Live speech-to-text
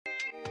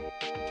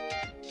Hey.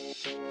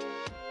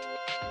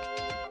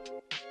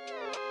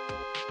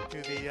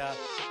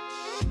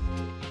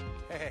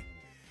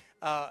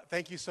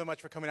 Thank you so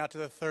much for coming out to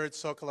the third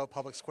Zócalo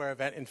Public Square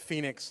event in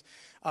Phoenix.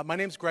 My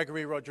name is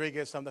Gregory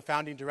Rodriguez. I'm the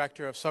founding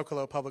director of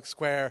Zócalo Public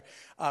Square,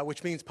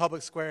 which means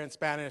public square in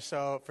Spanish,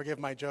 so forgive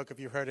my joke if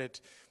you heard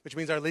it, which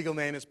means our legal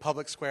name is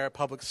Public Square,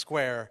 Public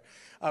Square.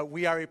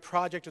 We are a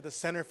project of the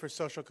Center for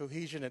Social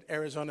Cohesion at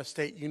Arizona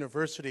State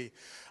University.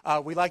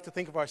 We like to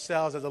think of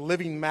ourselves as a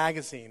living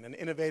magazine, an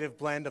innovative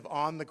blend of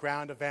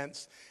on-the-ground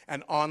events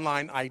and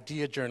online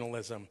idea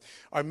journalism.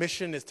 Our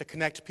mission is to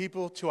connect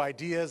people to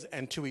ideas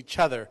and to each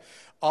other.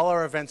 All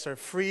our events are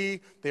free.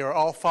 They are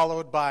all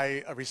followed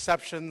by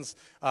receptions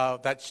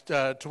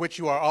to which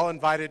you are all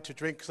invited to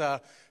drink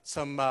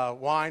some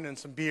wine and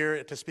some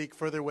beer, to speak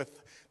further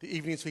with the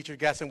evening's featured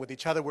guests and with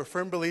each other. We're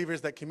firm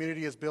believers that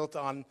community is built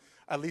on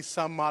at least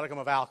some modicum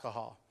of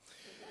alcohol.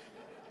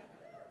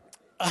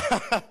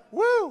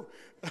 Woo!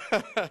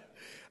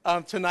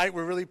 Tonight,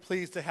 we're really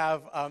pleased to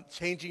have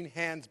Changing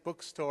Hands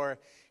Bookstore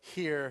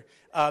here.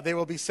 They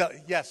will be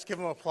yes, give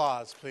them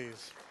applause,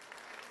 please.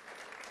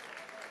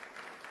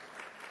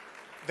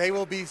 They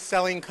will be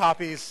selling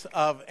copies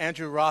of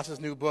Andrew Ross's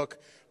new book,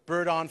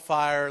 Bird on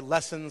Fire,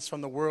 Lessons from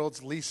the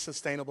World's Least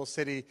Sustainable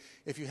City.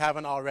 If you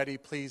haven't already,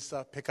 please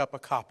pick up a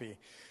copy.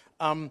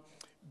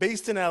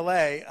 Based in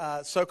LA,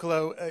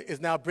 Zócalo is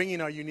now bringing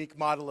our unique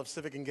model of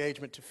civic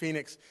engagement to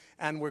Phoenix,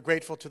 and we're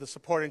grateful to the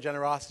support and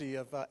generosity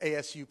of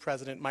ASU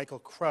President Michael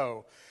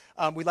Crow.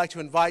 We'd like to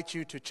invite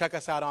you to check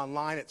us out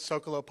online at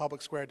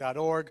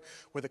zocalopublicsquare.org,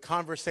 where the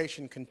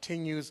conversation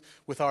continues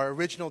with our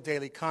original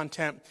daily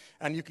content,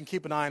 and you can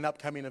keep an eye on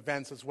upcoming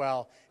events as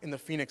well in the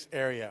Phoenix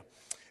area.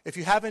 If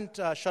you haven't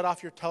shut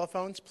off your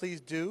telephones,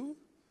 please do.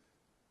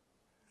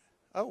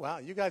 Oh, wow,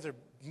 you guys are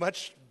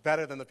much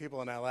better than the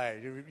people in LA.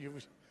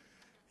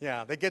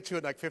 Yeah, they get to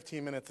it like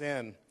 15 minutes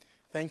in.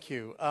 Thank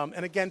you.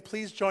 And again,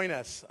 please join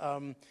us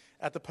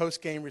at the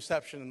post-game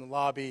reception in the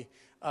lobby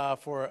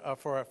for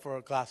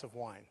a glass of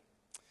wine.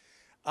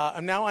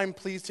 And now I'm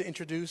pleased to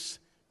introduce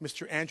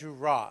Mr. Andrew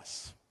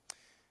Ross.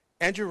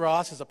 Andrew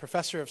Ross is a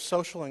professor of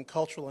social and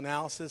cultural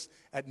analysis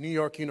at New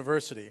York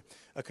University,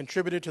 a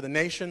contributor to The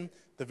Nation,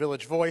 The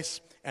Village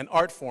Voice, and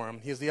Art Forum.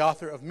 He is the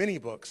author of many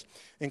books,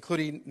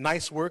 including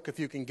Nice Work If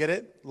You Can Get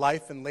It,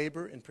 Life and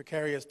Labor in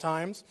Precarious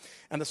Times,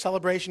 and The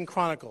Celebration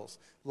Chronicles,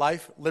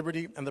 Life,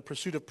 Liberty, and the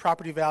Pursuit of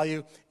Property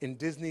Value in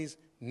Disney's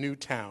New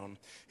Town.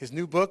 His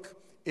new book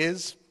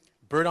is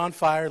Bird on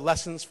Fire,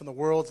 Lessons from the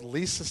World's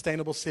Least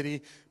Sustainable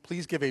City.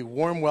 Please give a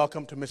warm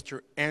welcome to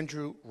Mr.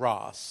 Andrew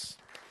Ross.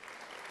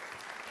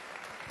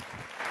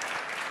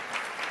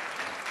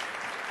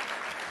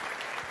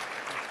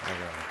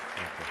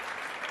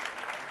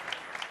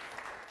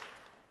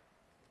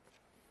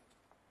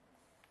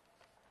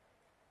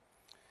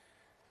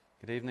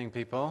 Good evening,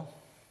 people.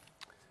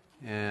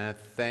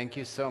 Thank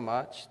you so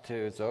much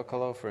to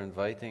Zócalo for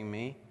inviting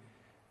me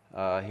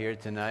here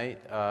tonight.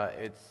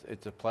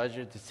 It's a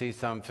pleasure to see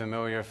some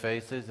familiar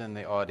faces in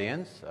the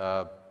audience,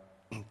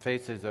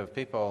 faces of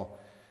people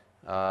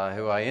who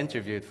I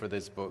interviewed for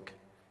this book,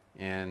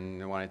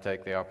 and I want to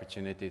take the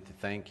opportunity to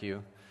thank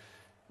you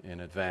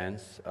in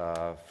advance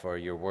for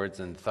your words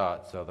and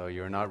thoughts, although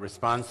you're not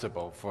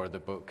responsible for the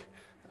book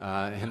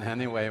in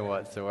any way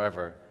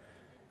whatsoever.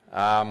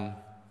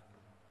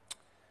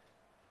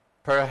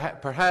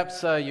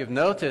 Perhaps you've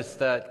noticed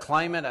that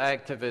climate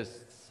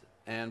activists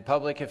and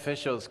public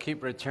officials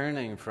keep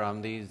returning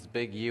from these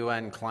big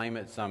UN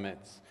climate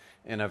summits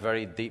in a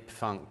very deep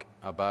funk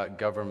about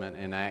government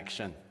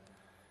inaction.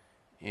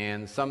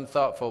 And some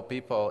thoughtful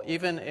people,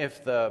 even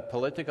if the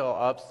political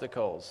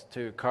obstacles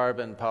to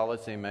carbon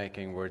policy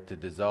making were to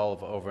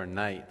dissolve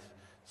overnight,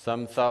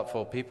 some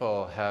thoughtful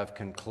people have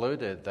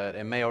concluded that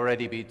it may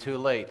already be too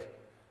late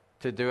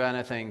to do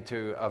anything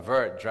to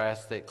avert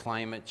drastic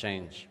climate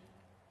change.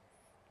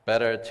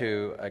 Better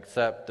to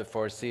accept the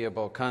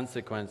foreseeable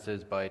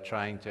consequences by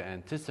trying to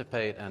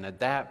anticipate and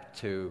adapt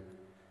to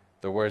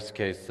the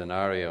worst-case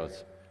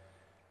scenarios.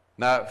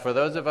 Now, for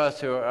those of us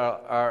who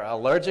are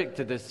allergic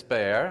to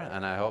despair,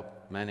 and I hope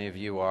many of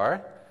you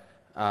are,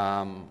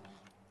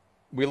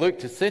 we look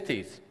to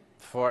cities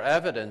for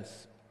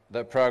evidence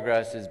that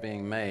progress is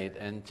being made.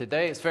 And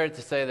today it's fair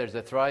to say there's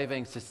a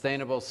thriving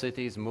sustainable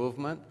cities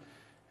movement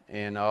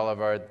in all of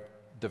our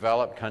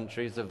developed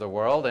countries of the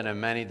world and in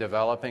many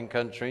developing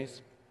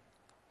countries.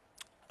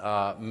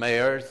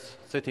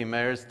 City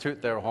mayors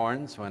toot their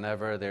horns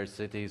whenever their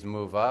cities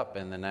move up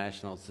in the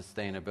national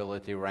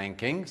sustainability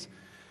rankings.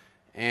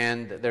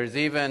 And there's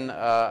even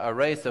a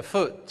race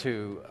afoot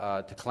to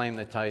claim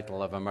the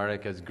title of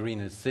America's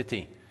greenest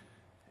city.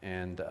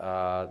 And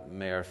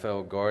Mayor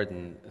Phil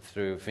Gordon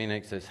threw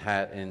Phoenix's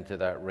hat into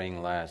that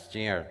ring last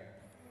year.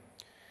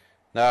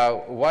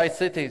 Now, why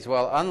cities?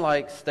 Well,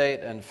 unlike state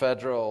and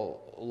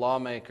federal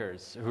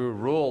lawmakers who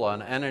rule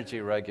on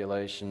energy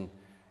regulation,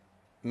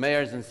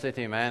 mayors and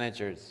city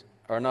managers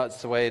are not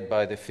swayed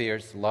by the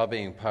fierce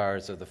lobbying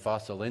powers of the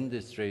fossil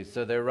industry,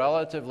 so they're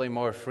relatively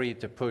more free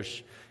to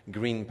push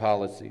green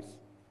policies.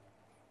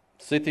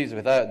 Cities,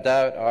 without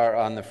doubt, are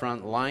on the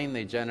front line.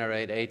 They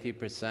generate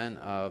 80%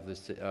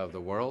 of the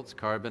world's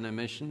carbon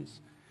emissions.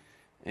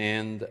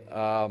 And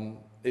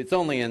it's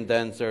only in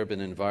dense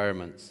urban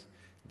environments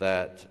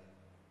that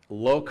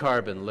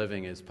low-carbon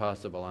living is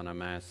possible on a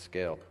mass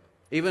scale.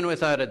 Even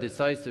without a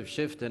decisive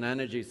shift in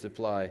energy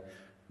supply,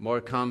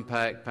 more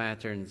compact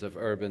patterns of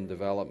urban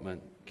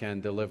development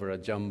can deliver a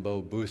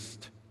jumbo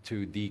boost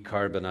to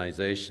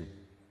decarbonization.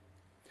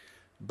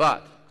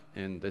 But,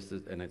 and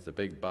it's a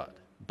big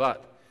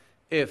but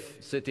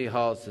if City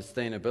Hall's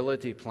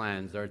sustainability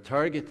plans are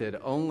targeted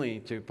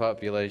only to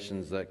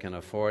populations that can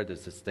afford a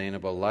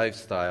sustainable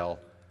lifestyle,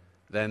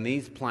 then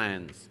these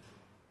plans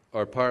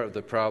are part of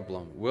the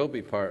problem, will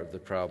be part of the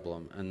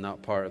problem, and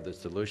not part of the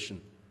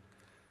solution.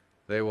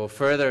 They will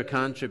further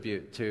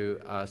contribute to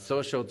a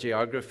social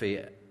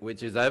geography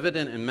which is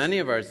evident in many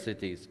of our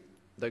cities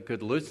that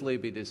could loosely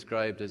be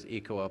described as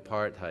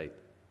eco-apartheid.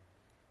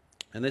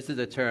 And this is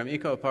a term,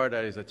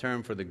 eco-apartheid is a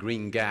term for the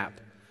green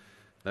gap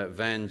that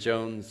Van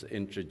Jones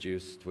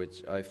introduced,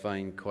 which I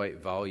find quite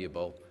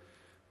valuable.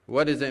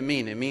 What does it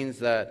mean? It means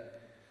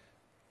that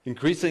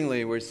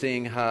increasingly we're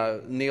seeing how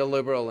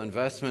neoliberal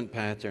investment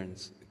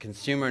patterns,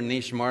 consumer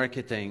niche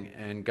marketing,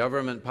 and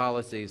government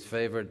policies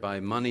favored by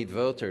moneyed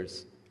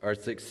voters are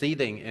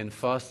succeeding in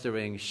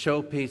fostering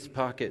showpiece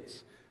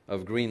pockets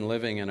of green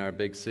living in our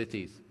big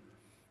cities.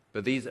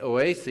 But these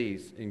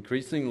oases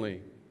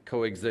increasingly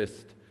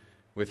coexist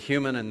with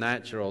human and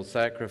natural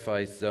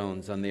sacrifice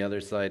zones on the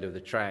other side of the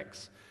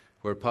tracks,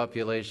 where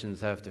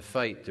populations have to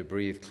fight to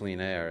breathe clean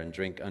air and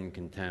drink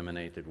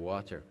uncontaminated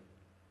water.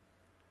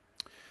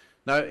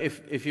 Now,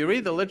 if you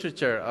read the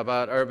literature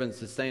about urban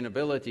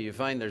sustainability, you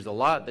find there's a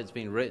lot that's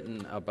been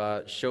written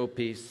about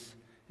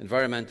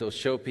environmental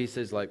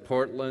showpieces like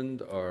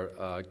Portland or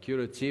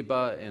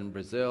Curitiba in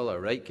Brazil,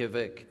 or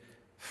Reykjavik,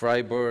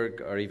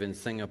 Freiburg, or even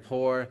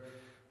Singapore.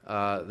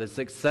 The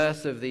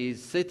success of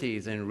these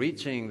cities in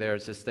reaching their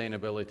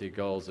sustainability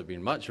goals have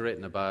been much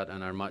written about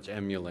and are much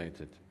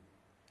emulated.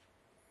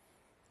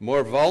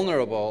 More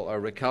vulnerable or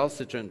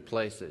recalcitrant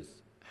places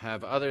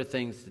have other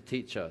things to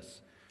teach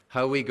us,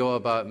 how we go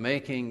about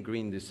making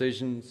green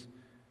decisions,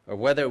 or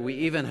whether we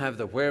even have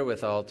the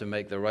wherewithal to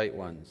make the right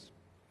ones.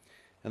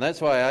 And that's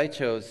why I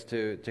chose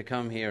to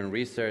come here and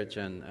research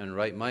and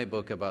write my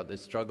book about the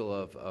struggle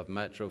of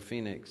Metro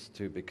Phoenix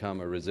to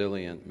become a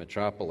resilient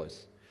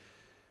metropolis.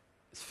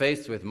 It's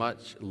faced with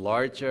much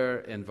larger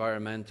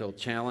environmental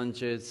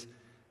challenges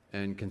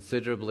and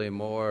considerably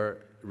more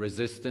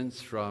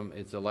resistance from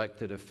its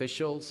elected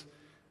officials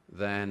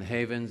than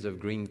havens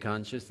of green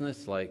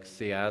consciousness like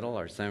Seattle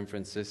or San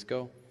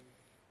Francisco.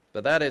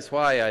 But that is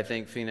why I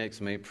think Phoenix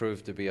may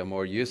prove to be a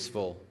more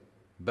useful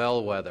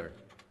bellwether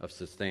of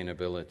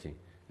sustainability.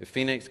 If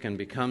Phoenix can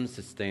become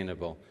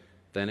sustainable,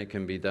 then it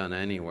can be done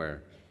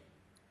anywhere.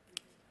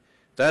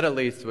 That at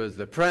least was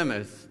the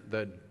premise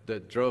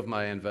that drove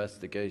my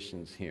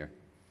investigations here.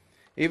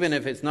 Even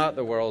if it's not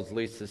the world's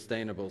least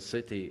sustainable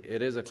city,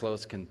 it is a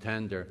close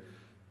contender,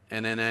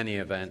 and in any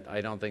event,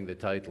 I don't think the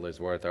title is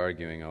worth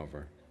arguing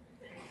over.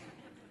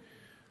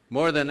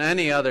 More than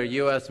any other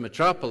U.S.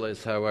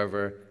 metropolis,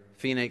 however,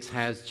 Phoenix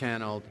has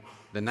channeled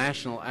the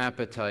national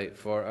appetite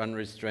for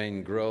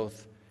unrestrained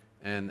growth,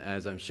 and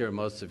as I'm sure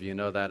most of you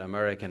know, that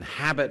American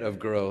habit of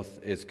growth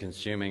is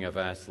consuming a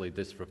vastly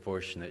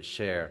disproportionate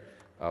share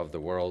of the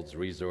world's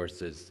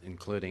resources,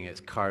 including its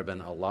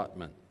carbon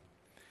allotment.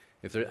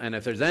 If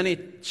there's any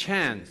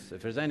chance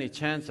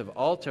of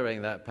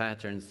altering that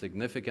pattern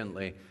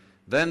significantly,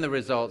 then the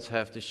results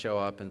have to show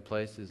up in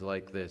places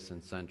like this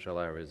in central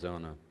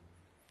Arizona.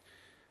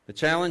 The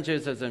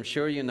challenges, as I'm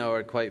sure you know,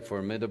 are quite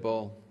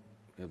formidable.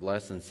 We have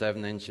less than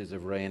 7 inches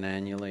of rain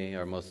annually.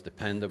 Our most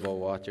dependable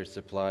water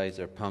supplies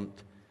are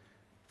pumped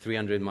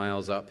 300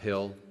 miles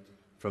uphill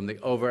from the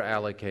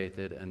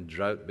over-allocated and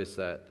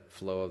drought-beset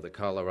flow of the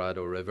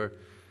Colorado River.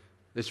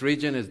 This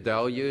region is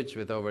deluged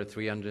with over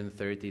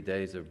 330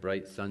 days of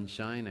bright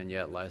sunshine, and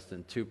yet less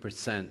than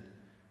 2%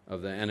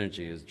 of the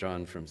energy is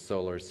drawn from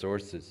solar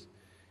sources.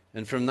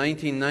 And from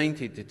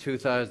 1990 to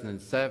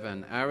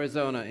 2007,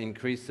 Arizona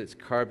increased its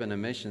carbon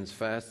emissions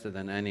faster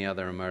than any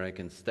other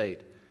American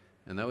state,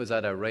 and that was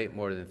at a rate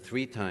more than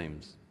 3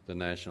 times the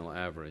national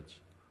average.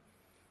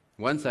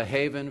 Once a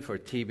haven for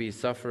TB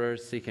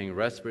sufferers seeking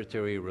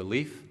respiratory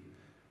relief,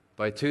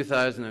 by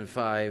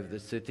 2005, the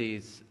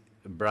city's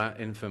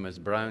infamous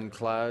brown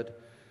cloud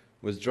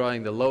was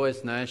drawing the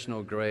lowest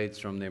national grades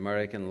from the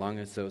American Lung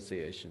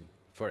Association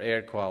for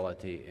air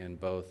quality in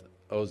both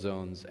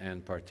ozones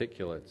and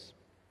particulates.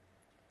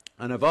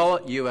 And of all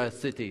U.S.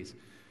 cities,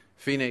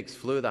 Phoenix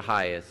flew the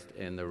highest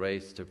in the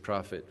race to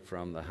profit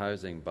from the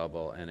housing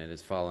bubble, and it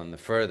has fallen the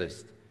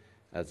furthest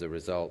as a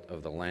result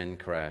of the land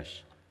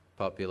crash.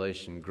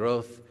 Population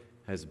growth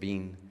has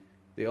been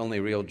the only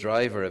real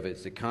driver of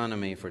its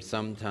economy for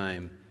some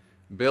time.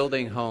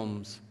 Building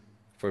homes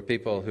for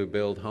people who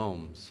build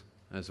homes,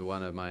 as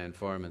one of my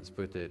informants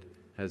put it,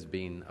 has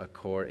been a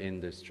core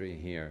industry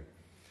here.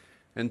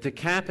 And to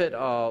cap it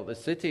all, the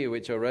city,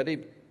 which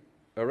already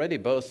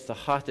boasts the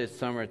hottest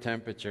summer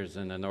temperatures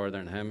in the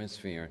northern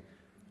hemisphere,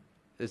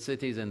 the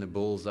city's in the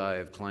bullseye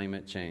of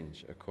climate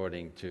change,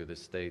 according to the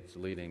state's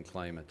leading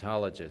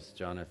climatologist,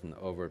 Jonathan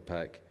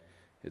Overpeck.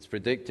 It's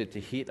predicted to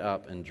heat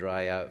up and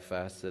dry out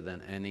faster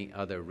than any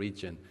other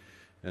region.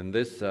 And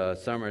this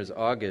summer's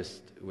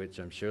August, which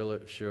I'm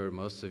sure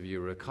most of you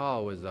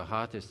recall, was the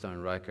hottest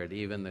on record.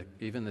 Even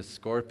the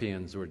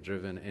scorpions were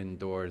driven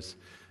indoors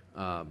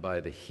by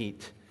the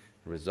heat,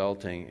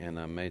 resulting in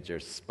a major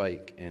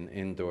spike in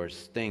indoor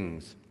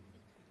stings.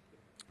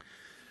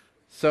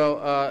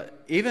 So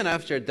even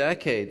after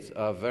decades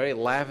of very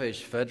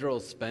lavish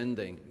federal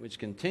spending, which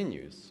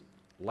continues,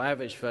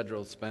 lavish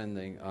federal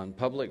spending on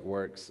public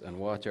works and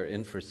water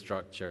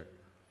infrastructure,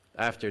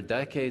 after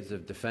decades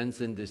of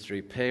defense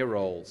industry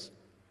payrolls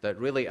that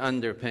really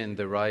underpinned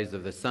the rise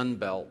of the Sun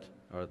Belt,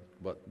 or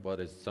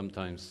what is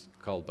sometimes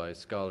called by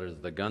scholars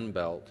the Gun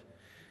Belt,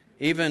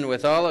 even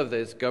with all of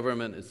this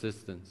government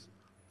assistance,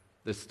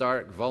 the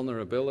stark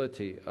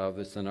vulnerability of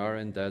the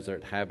Sonoran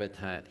Desert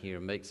habitat here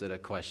makes it a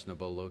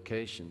questionable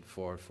location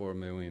for 4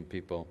 million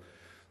people,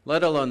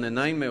 let alone the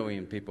 9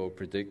 million people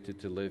predicted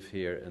to live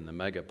here in the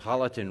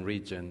megapolitan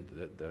region,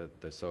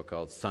 the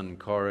so-called Sun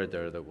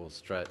Corridor that will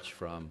stretch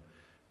from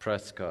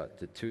Prescott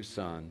to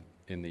Tucson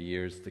in the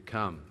years to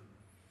come.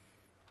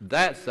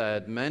 That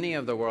said, many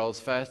of the world's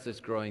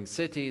fastest growing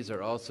cities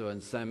are also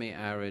in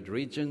semi-arid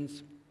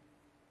regions,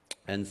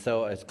 and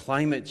so as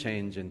climate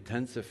change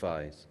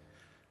intensifies,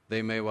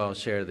 they may well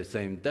share the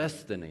same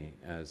destiny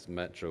as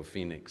Metro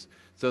Phoenix.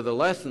 So the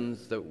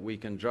lessons that we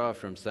can draw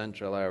from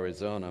central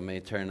Arizona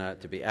may turn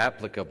out to be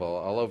applicable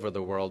all over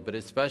the world, but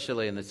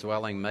especially in the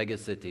swelling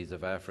megacities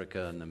of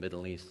Africa and the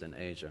Middle East and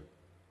Asia.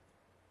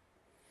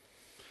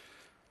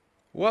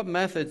 What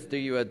methods do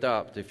you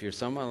adopt if you're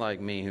someone like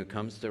me who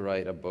comes to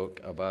write a book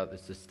about the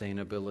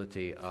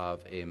sustainability of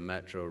a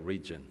metro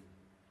region?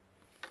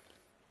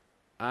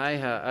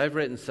 I've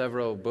written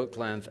several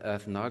book-length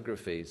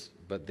ethnographies,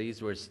 but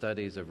these were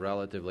studies of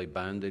relatively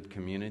bounded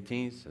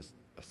communities,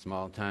 a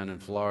small town in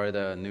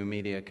Florida, a new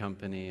media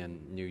company in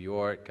New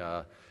York,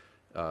 a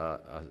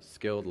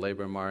skilled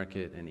labor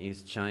market in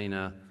East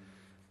China.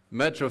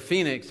 Metro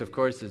Phoenix, of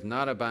course, is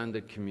not a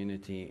bounded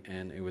community,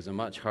 and it was a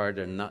much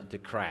harder nut to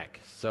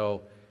crack.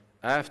 So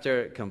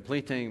after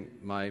completing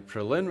my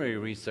preliminary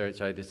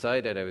research, I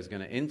decided I was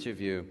going to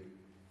interview,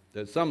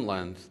 at some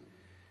length,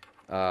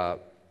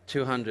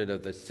 200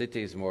 of the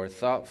city's more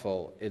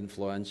thoughtful,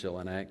 influential,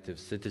 and active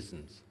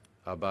citizens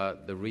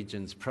about the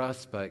region's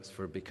prospects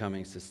for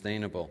becoming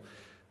sustainable.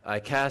 I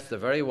cast a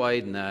very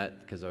wide net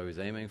because I was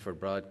aiming for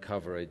broad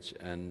coverage,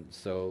 and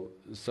so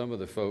some of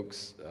the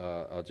folks,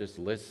 I'll just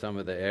list some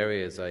of the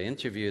areas I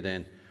interviewed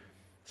in: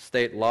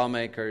 state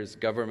lawmakers,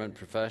 government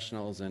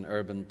professionals in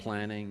urban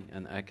planning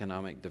and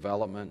economic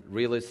development,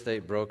 real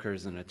estate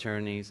brokers and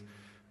attorneys,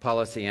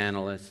 policy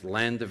analysts,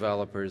 land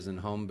developers and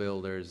home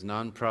builders,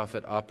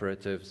 nonprofit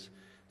operatives,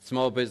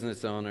 small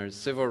business owners,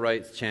 civil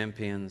rights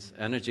champions,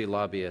 energy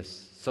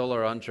lobbyists,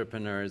 solar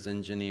entrepreneurs,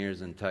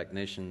 engineers and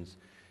technicians,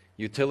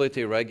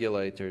 utility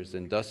regulators,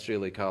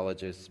 industrial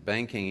ecologists,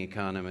 banking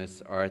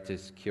economists,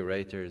 artists,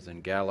 curators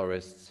and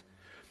gallerists,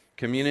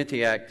 community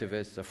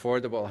activists,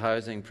 affordable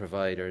housing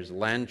providers,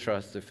 land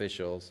trust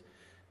officials,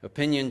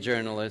 opinion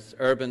journalists,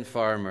 urban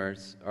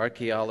farmers,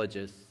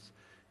 archaeologists,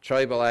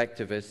 tribal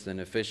activists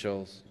and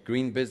officials,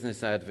 green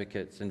business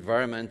advocates,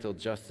 environmental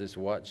justice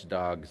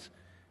watchdogs,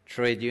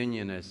 trade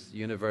unionists,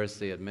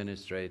 university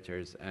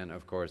administrators, and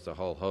of course a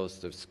whole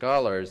host of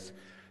scholars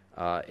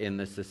in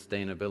the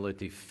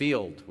sustainability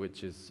field,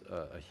 which is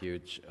a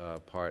huge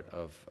part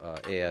of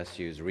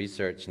ASU's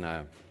research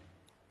now.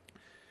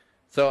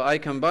 So I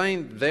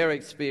combined their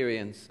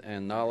experience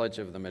and knowledge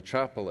of the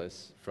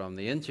metropolis from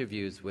the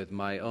interviews with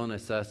my own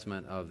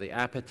assessment of the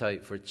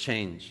appetite for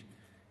change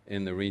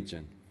in the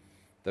region.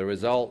 The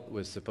result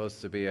was supposed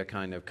to be a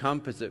kind of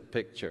composite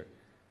picture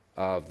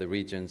of the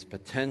region's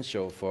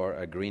potential for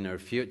a greener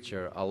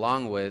future,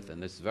 along with,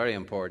 and this is very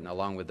important,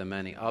 along with the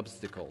many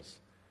obstacles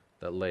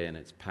that lay in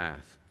its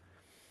path.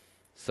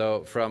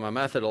 So from a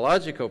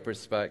methodological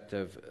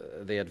perspective,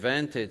 the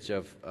advantage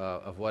of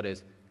what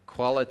is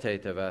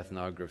qualitative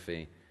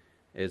ethnography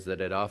is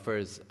that it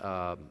offers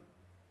a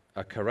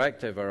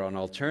corrective or an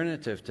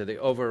alternative to the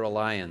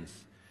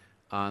over-reliance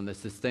on the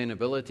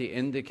sustainability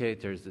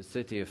indicators that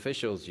city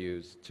officials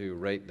use to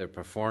rate their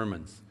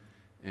performance.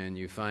 And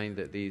you find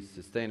that these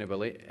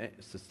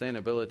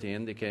sustainability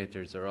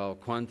indicators are all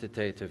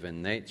quantitative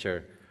in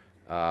nature.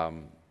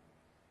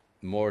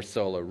 More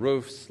solar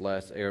roofs,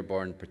 less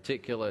airborne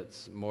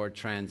particulates, more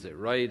transit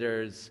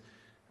riders,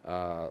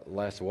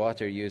 less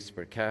water use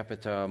per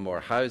capita, more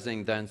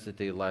housing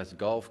density, less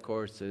golf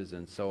courses,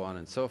 and so on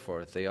and so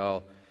forth.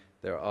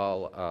 They're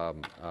all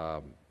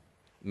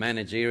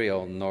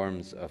managerial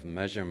norms of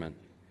measurement.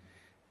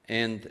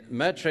 And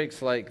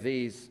metrics like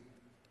these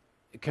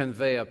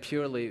convey a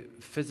purely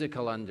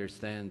physical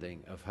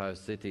understanding of how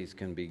cities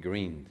can be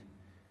greened.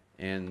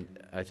 And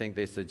I think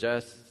they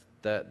suggest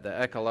that the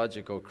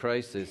ecological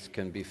crisis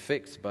can be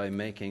fixed by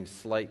making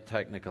slight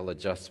technical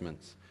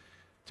adjustments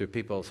to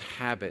people's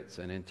habits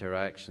and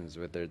interactions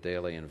with their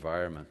daily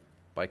environment.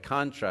 By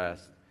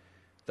contrast,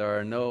 there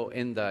are no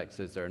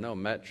indexes, there are no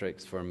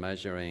metrics for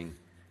measuring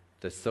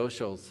the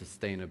social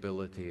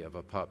sustainability of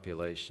a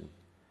population,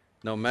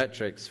 no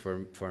metrics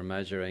for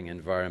measuring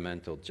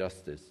environmental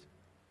justice.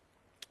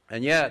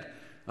 And yet,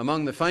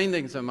 among the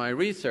findings of my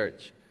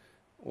research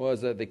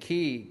was that the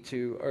key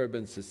to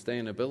urban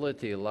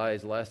sustainability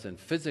lies less in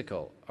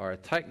physical or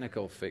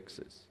technical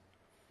fixes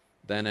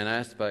than in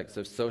aspects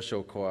of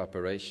social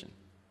cooperation,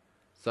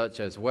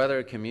 such as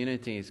whether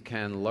communities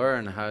can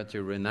learn how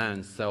to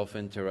renounce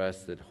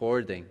self-interested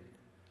hoarding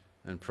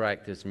and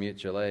practice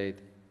mutual aid,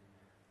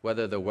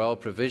 whether the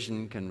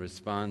well-provision can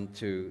respond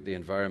to the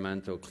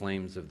environmental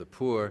claims of the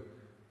poor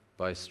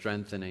by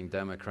strengthening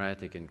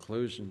democratic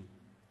inclusion,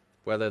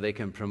 whether they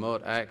can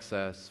promote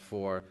access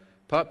for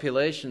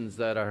populations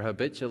that are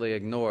habitually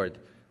ignored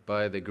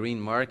by the green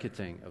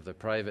marketing of the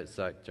private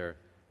sector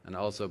and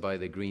also by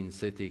the green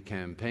city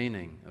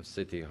campaigning of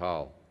City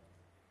Hall.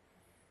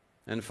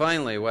 And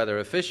finally, whether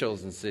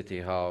officials in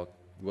City Hall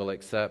will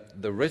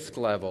accept the risk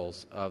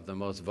levels of the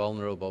most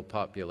vulnerable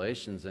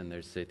populations in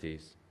their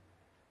cities,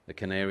 the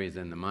canaries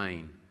in the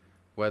mine,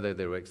 whether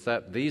they will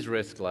accept these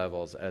risk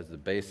levels as the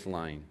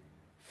baseline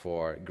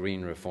for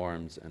green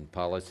reforms and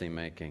policy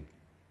making.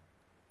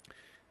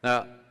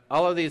 Now,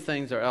 all of these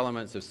things are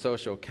elements of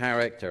social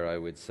character, I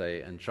would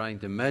say, and trying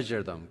to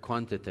measure them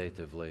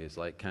quantitatively is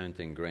like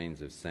counting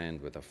grains of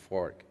sand with a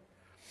fork.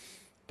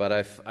 But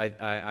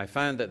I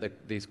found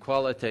that these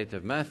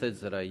qualitative methods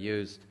that I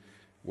used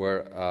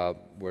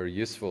were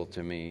useful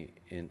to me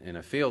in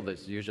a field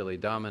that's usually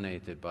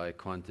dominated by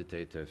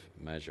quantitative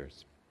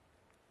measures.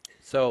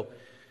 So,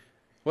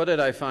 what did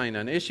I find?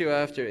 On issue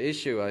after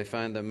issue, I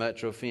found that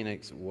Metro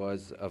Phoenix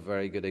was a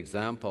very good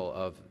example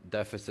of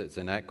deficits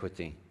in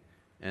equity,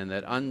 and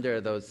that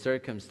under those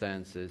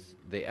circumstances,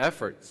 the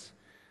efforts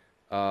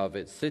of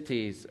its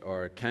cities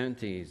or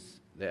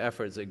counties, the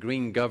efforts at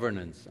green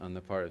governance on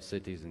the part of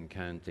cities and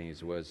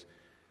counties was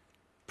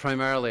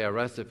primarily a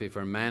recipe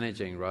for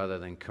managing rather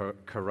than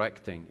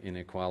correcting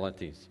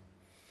inequalities.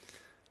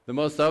 The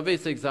most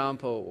obvious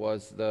example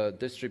was the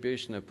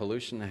distribution of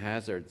pollution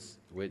hazards,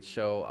 which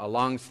show a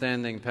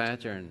long-standing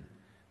pattern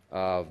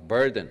of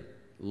burden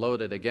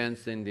loaded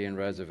against Indian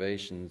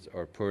reservations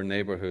or poor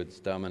neighborhoods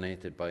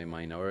dominated by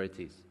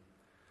minorities.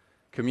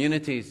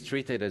 Communities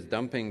treated as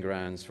dumping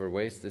grounds for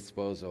waste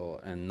disposal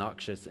and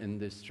noxious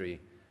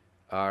industry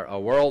are a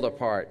world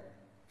apart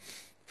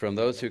from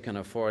those who can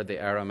afford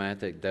the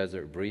aromatic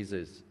desert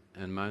breezes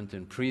and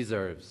mountain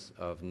preserves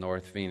of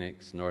North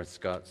Phoenix, North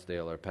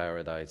Scottsdale, or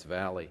Paradise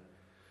Valley.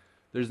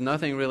 There's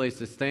nothing really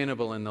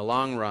sustainable in the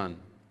long run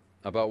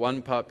about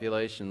one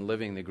population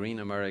living the green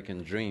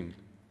American dream,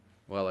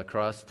 while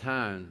across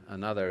town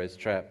another is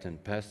trapped in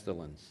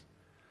pestilence.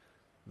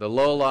 The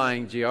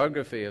low-lying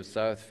geography of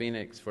South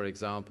Phoenix, for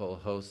example,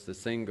 hosts the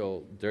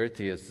single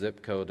dirtiest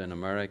zip code in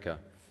America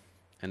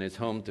and is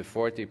home to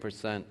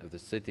 40% of the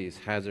city's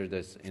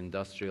hazardous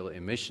industrial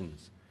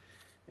emissions.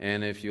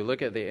 And if you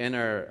look at the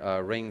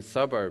inner ring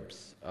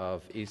suburbs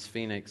of East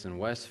Phoenix and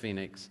West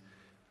Phoenix,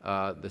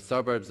 the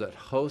suburbs that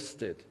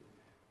hosted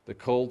the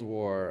Cold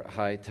War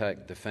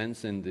high-tech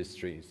defense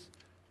industries,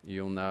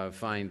 you'll now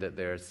find that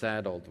they're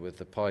saddled with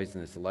the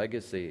poisonous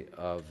legacy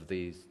of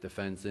these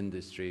defense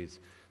industries,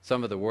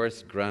 some of the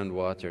worst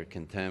groundwater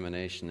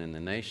contamination in the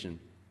nation.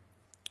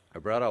 I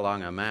brought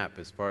along a map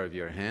as part of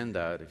your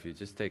handout. If you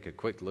just take a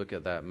quick look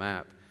at that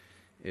map,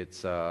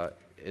 it's a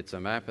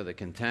map of the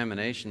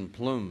contamination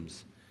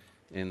plumes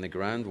in the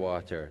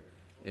groundwater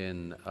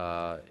in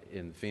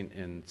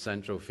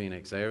central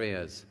Phoenix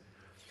areas.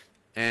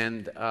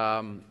 And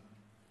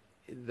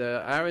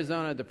the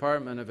Arizona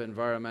Department of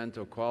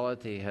Environmental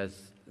Quality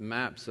has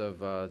maps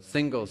of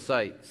single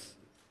sites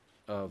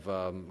of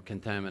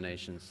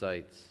contamination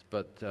sites,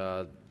 but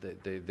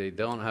they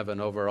don't have an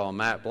overall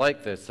map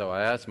like this, so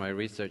I asked my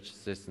research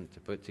assistant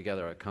to put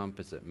together a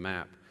composite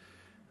map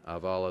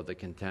of all of the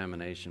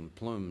contamination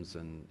plumes,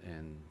 and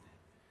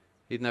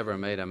he'd never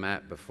made a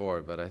map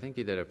before, but I think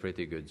he did a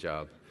pretty good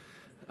job.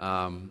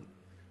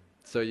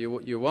 So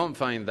you won't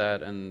find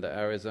that in the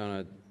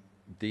Arizona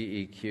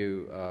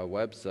DEQ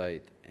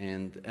website.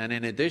 And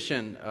in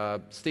addition,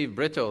 Steve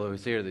Brittle,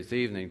 who's here this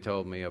evening,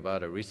 told me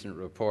about a recent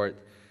report,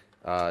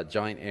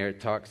 Joint Air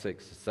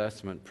Toxics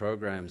Assessment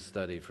Program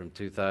study from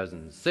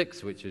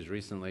 2006, which has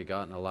recently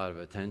gotten a lot of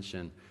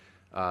attention,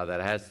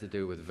 that has to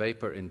do with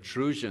vapor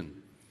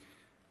intrusion.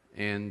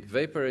 And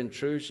vapor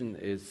intrusion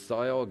is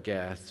soil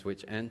gas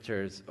which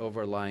enters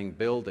overlying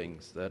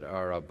buildings that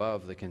are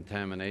above the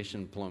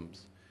contamination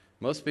plumes.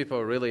 Most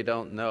people really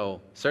don't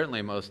know,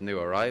 certainly most new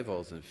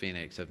arrivals in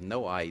Phoenix have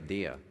no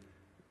idea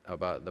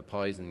about the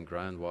poisoned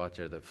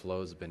groundwater that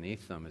flows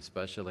beneath them,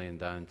 especially in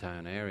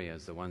downtown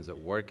areas, the ones that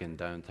work in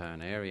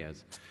downtown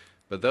areas.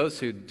 But those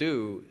who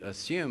do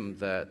assume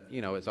that,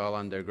 it's all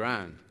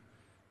underground.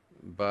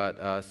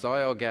 But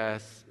soil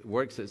gas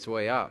works its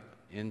way up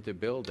into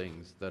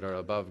buildings that are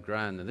above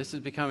ground, and this is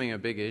becoming a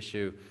big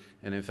issue.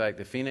 And in fact,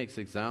 the Phoenix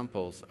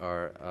examples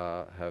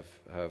have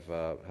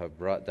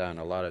brought down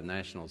a lot of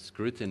national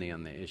scrutiny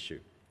on the issue.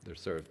 They're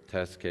sort of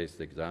test case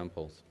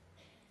examples.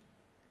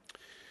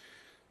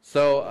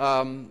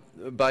 So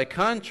by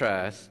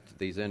contrast,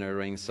 these inner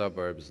ring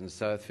suburbs in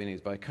South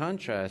Phoenix, by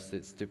contrast,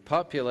 it's to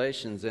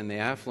populations in the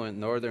affluent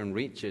northern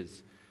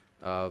reaches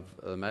of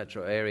the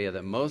metro area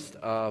that most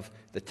of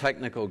the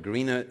technical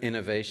green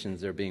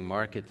innovations are being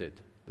marketed.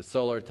 The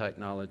solar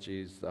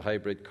technologies, the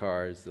hybrid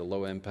cars, the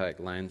low-impact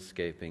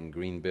landscaping,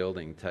 green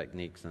building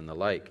techniques, and the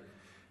like,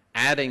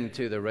 adding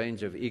to the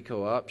range of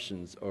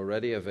eco-options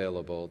already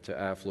available to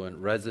affluent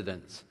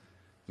residents,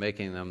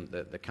 making them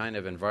the kind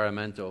of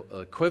environmental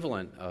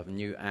equivalent of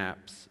new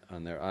apps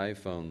on their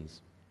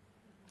iPhones.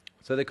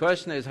 So the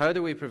question is, how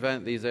do we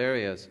prevent these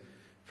areas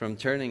from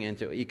turning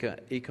into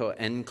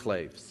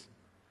eco-enclaves,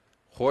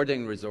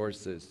 hoarding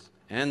resources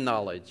and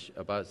knowledge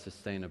about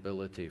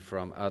sustainability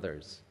from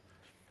others?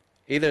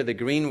 Either the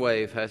green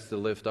wave has to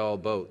lift all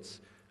boats,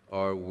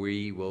 or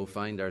we will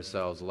find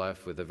ourselves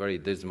left with a very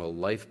dismal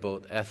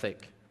lifeboat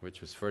ethic,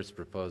 which was first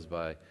proposed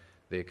by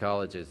the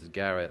ecologist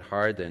Garrett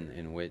Hardin,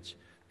 in which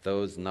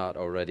those not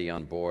already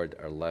on board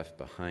are left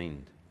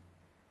behind.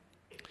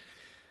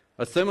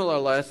 A similar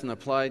lesson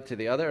applied to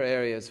the other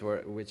areas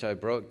which I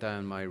broke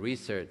down my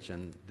research,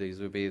 and these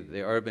would be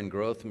the urban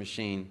growth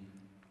machine,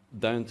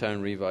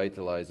 downtown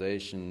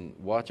revitalization,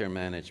 water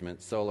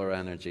management, solar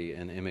energy,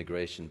 and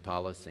immigration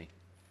policy.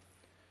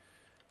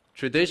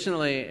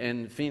 Traditionally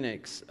in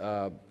Phoenix,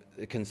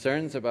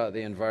 concerns about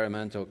the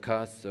environmental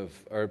costs of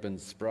urban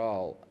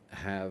sprawl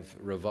have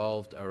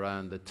revolved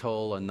around the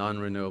toll on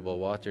non-renewable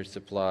water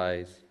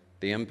supplies,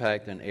 the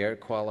impact on air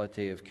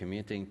quality of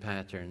commuting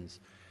patterns,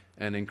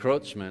 and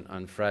encroachment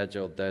on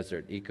fragile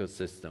desert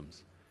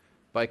ecosystems.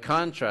 By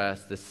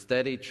contrast, the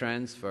steady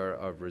transfer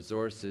of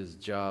resources,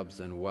 jobs,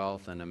 and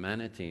wealth and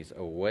amenities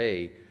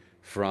away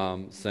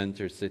from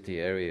center city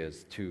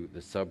areas to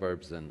the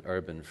suburbs and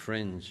urban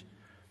fringe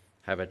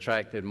have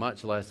attracted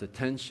much less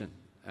attention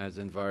as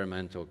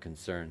environmental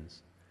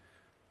concerns.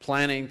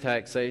 Planning,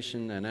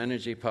 taxation, and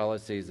energy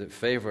policies that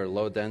favor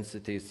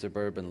low-density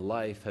suburban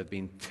life have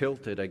been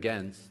tilted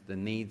against the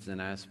needs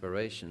and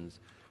aspirations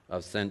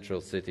of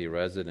central city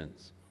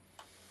residents,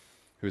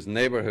 whose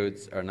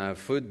neighborhoods are now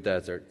food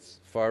deserts,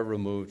 far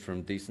removed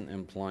from decent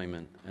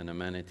employment and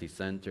amenity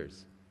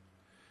centers.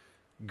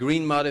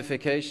 Green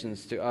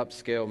modifications to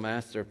upscale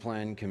master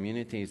plan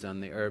communities on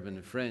the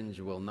urban fringe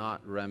will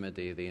not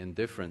remedy the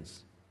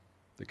indifference.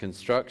 The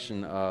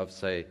construction of,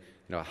 say,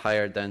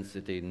 higher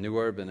density, new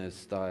urbanist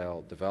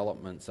style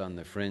developments on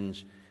the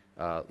fringe,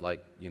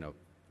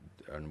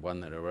 and one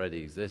that already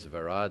exists,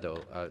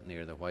 Verado, out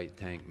near the White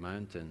Tank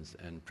Mountains,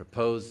 and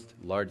proposed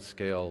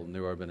large-scale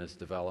new urbanist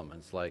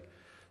developments like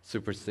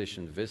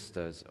Superstition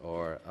Vistas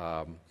or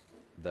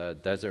the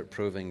desert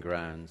proving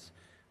grounds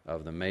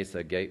of the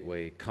Mesa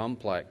Gateway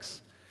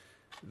complex.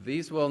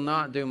 These will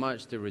not do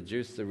much to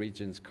reduce the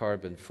region's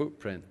carbon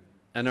footprint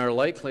and are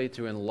likely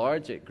to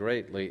enlarge it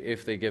greatly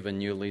if they give a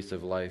new lease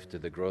of life to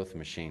the growth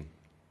machine.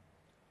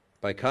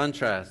 By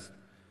contrast,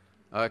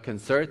 a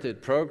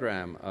concerted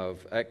program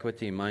of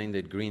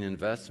equity-minded green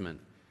investment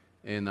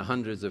in the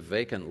hundreds of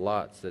vacant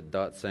lots that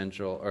dot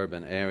central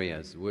urban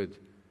areas would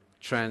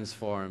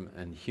transform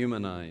and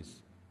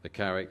humanize the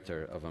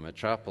character of a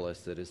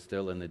metropolis that is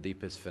still in the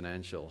deepest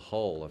financial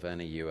hole of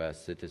any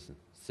U.S.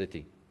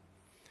 city.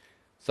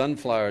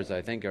 Sunflowers,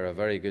 I think, are a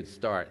very good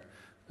start,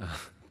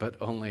 but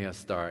only a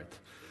start.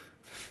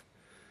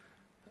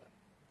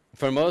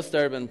 For most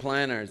urban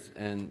planners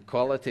and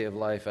quality of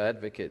life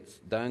advocates,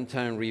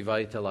 downtown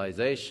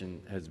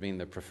revitalization has been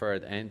the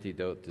preferred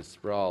antidote to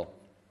sprawl,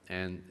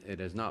 and it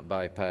has not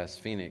bypassed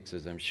Phoenix,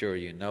 as I'm sure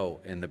you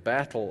know. In the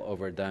battle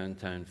over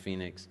downtown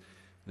Phoenix,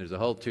 there's a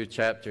whole 2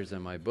 chapters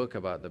in my book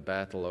about the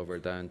battle over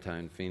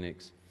downtown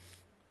Phoenix.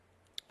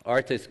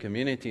 Artist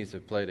communities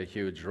have played a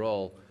huge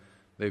role.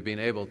 They've been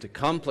able to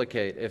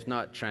complicate, if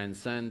not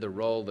transcend, the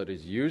role that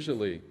is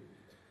usually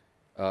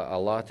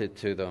allotted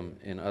to them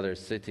in other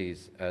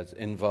cities as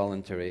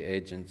involuntary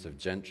agents of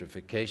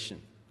gentrification,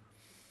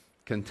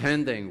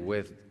 contending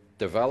with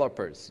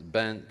developers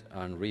bent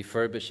on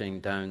refurbishing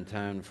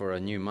downtown for a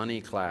new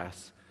money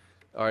class.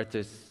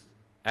 Artists,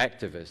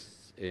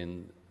 activists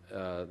in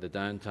the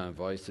Downtown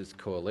Voices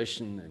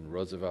Coalition in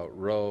Roosevelt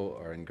Row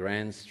or in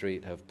Grand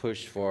Street have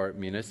pushed for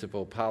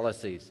municipal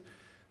policies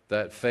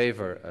that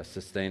favor a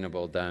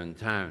sustainable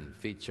downtown,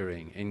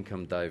 featuring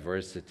income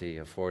diversity,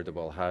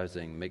 affordable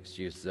housing,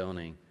 mixed-use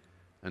zoning,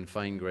 and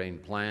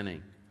fine-grained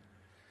planning.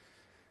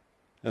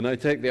 And I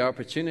take the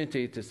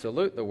opportunity to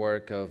salute the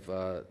work of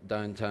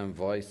Downtown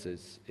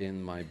Voices.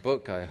 In my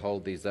book, I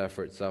hold these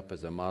efforts up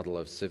as a model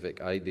of civic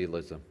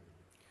idealism.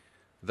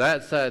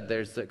 That said,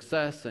 their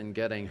success in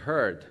getting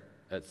heard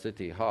at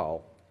City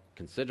Hall,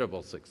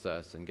 considerable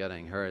success in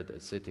getting heard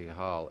at City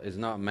Hall, is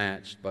not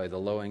matched by the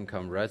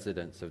low-income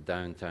residents of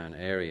downtown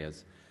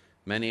areas,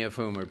 many of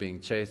whom are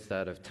being chased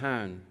out of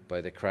town by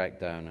the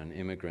crackdown on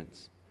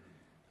immigrants.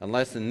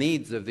 Unless the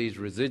needs of these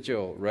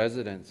residual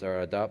residents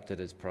are adopted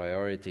as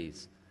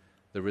priorities,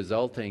 the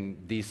resulting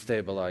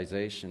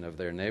destabilization of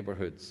their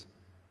neighborhoods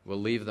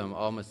will leave them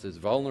almost as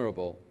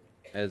vulnerable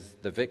as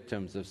the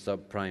victims of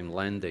subprime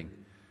lending,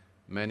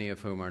 many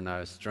of whom are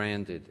now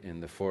stranded in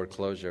the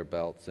foreclosure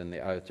belts in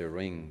the outer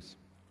rings.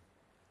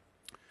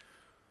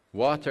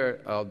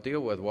 Water, I'll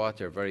deal with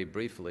water very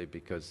briefly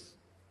because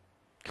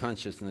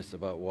consciousness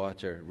about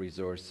water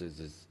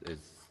resources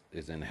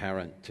is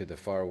inherent to the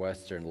far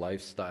western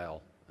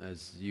lifestyle.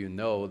 As you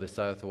know, the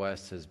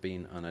Southwest has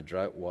been on a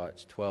drought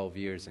watch 12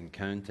 years and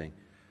counting,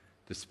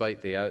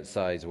 despite the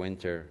outsized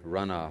winter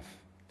runoff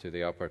to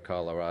the upper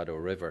Colorado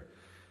River.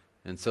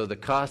 And so the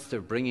cost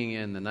of bringing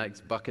in the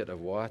next bucket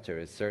of water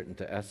is certain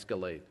to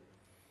escalate.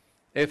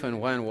 If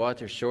and when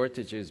water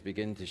shortages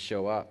begin to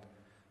show up,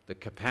 the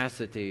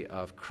capacity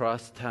of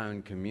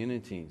cross-town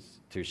communities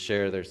to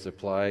share their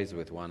supplies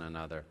with one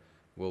another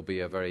will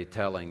be a very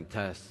telling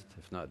test,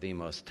 if not the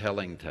most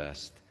telling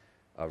test,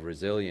 of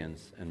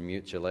resilience and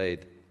mutual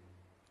aid.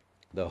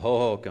 The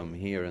Hohokam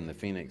here in the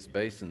Phoenix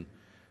Basin,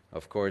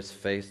 of course,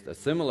 faced a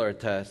similar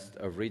test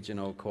of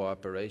regional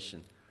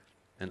cooperation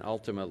and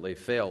ultimately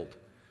failed,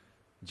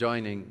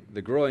 joining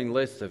the growing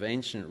list of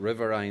ancient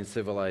riverine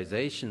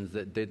civilizations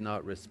that did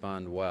not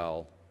respond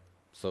well,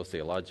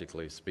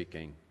 sociologically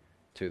speaking,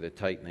 to the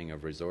tightening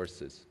of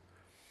resources.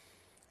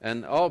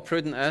 And all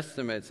prudent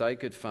estimates I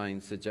could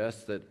find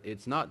suggest that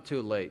it's not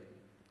too late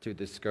to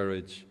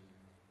discourage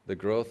the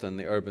growth in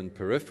the urban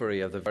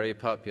periphery of the very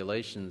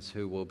populations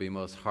who will be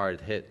most hard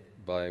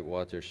hit by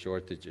water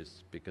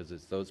shortages, because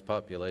it's those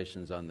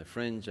populations on the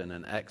fringe and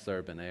in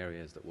ex-urban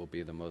areas that will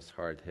be the most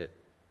hard hit.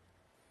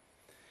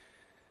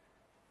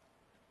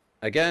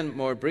 Again,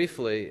 more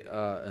briefly,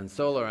 in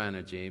solar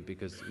energy,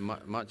 because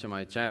much of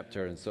my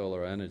chapter in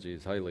solar energy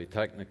is highly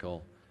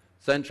technical,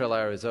 Central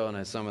Arizona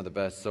has some of the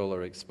best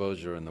solar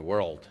exposure in the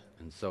world,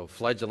 and so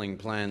fledgling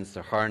plans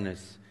to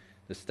harness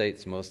the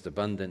state's most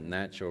abundant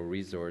natural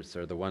resource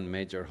are the one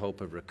major hope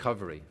of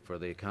recovery for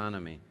the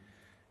economy.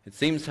 It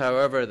seems,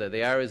 however, that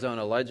the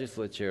Arizona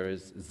legislature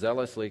is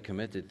zealously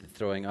committed to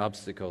throwing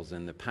obstacles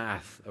in the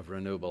path of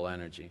renewable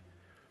energy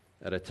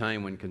at a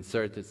time when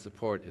concerted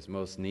support is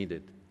most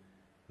needed.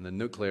 And the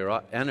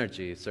nuclear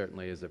energy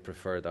certainly is a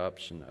preferred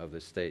option of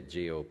the state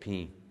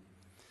GOP.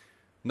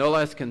 No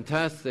less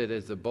contested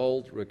is the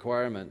bold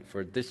requirement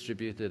for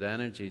distributed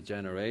energy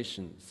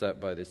generation set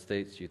by the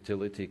state's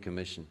Utility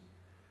Commission.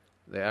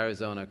 The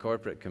Arizona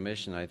Corporate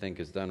Commission, I think,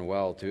 has done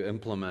well to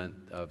implement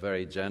a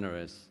very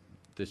generous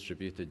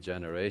distributed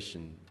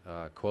generation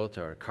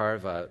quota or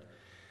carve-out,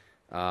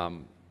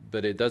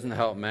 but it doesn't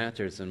help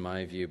matters, in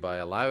my view, by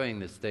allowing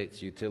the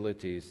state's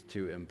utilities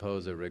to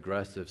impose a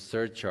regressive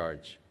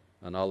surcharge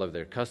on all of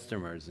their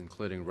customers,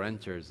 including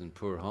renters and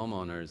poor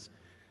homeowners,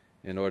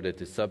 in order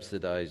to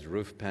subsidize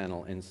roof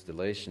panel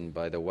installation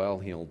by the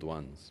well-heeled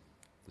ones.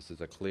 This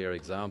is a clear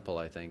example,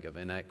 I think, of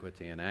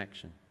inequity in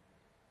action.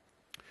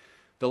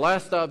 The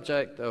last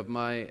object of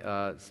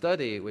my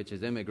study, which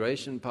is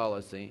immigration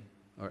policy,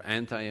 or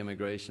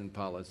anti-immigration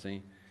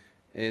policy,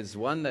 is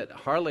one that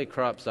hardly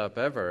crops up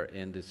ever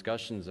in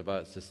discussions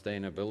about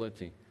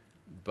sustainability,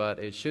 but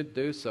it should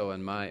do so,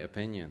 in my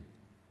opinion.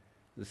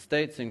 The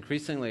state's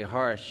increasingly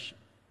harsh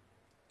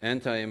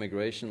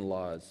anti-immigration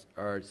laws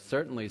are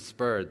certainly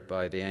spurred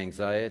by the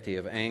anxiety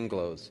of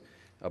Anglos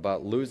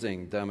about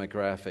losing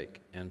demographic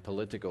and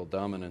political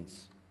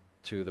dominance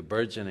to the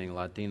burgeoning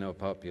Latino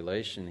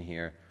population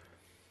here.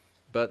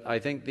 But I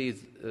think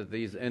these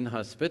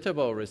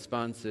inhospitable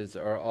responses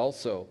are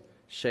also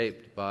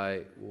shaped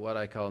by what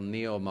I call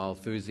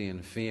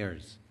neo-Malthusian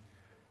fears,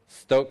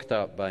 stoked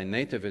up by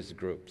nativist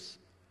groups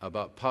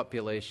about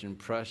population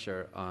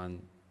pressure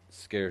on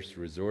scarce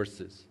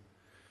resources.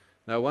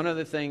 Now, one of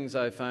the things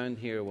I found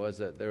here was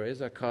that there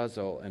is a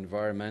causal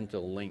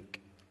environmental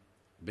link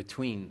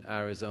between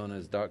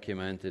Arizona's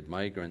documented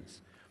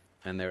migrants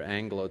and their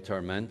Anglo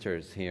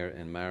tormentors here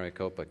in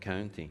Maricopa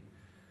County.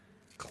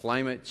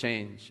 Climate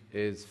change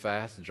is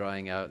fast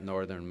drying out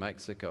northern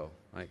Mexico.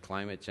 Right?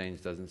 Climate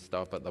change doesn't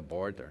stop at the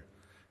border.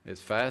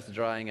 It's fast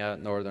drying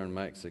out northern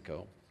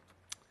Mexico.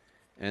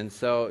 And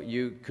so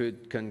you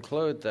could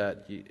conclude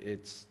that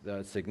it's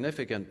a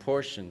significant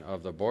portion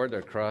of the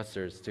border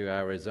crossers to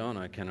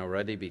Arizona can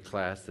already be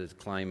classed as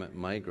climate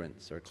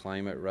migrants or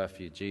climate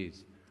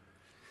refugees.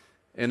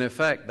 In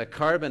effect, the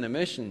carbon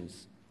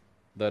emissions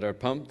that are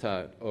pumped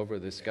out over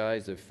the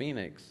skies of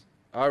Phoenix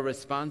are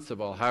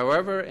responsible,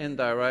 however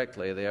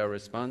indirectly, they are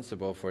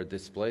responsible for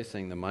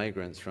displacing the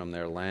migrants from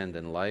their land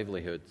and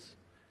livelihoods.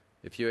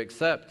 If you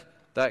accept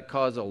that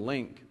causal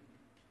link,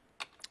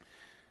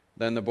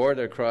 then the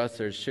border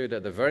crossers should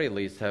at the very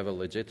least have a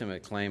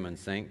legitimate claim on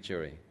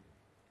sanctuary.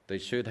 They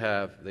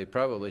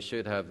probably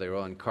should have their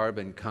own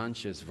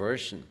carbon-conscious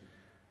version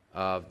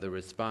of the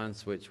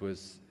response which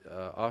was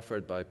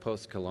offered by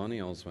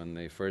post-colonials when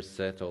they first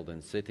settled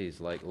in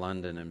cities like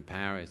London and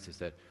Paris. They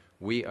said,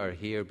 "We are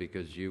here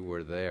because you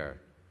were there."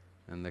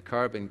 And the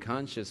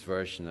carbon-conscious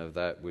version of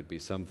that would be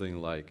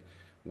something like,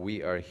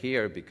 "We are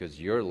here because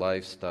your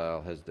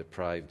lifestyle has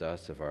deprived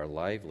us of our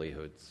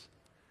livelihoods."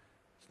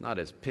 It's not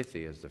as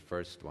pithy as the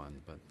first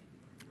one, but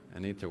I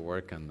need to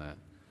work on that.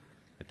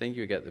 I think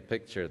you get the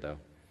picture, though.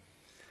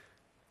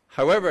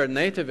 However,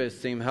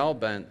 nativists seem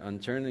hell-bent on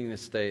turning the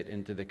state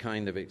into the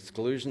kind of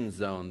exclusion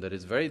zone that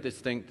is very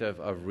distinctive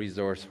of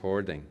resource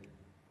hoarding.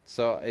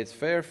 So it's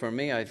fair for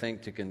me, I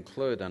think, to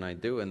conclude, and I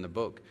do in the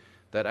book,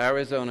 that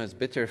Arizona's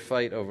bitter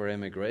fight over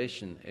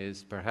immigration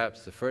is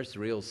perhaps the first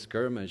real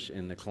skirmish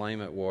in the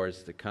climate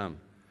wars to come,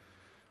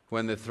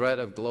 when the threat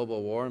of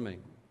global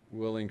warming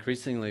will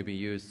increasingly be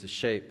used to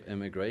shape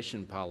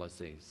immigration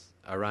policies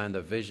around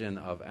a vision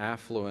of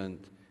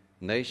affluent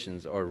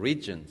nations or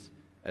regions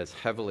as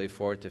heavily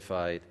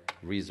fortified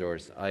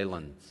resource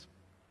islands.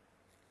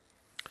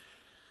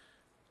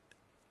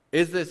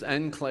 Is this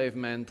enclave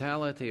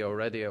mentality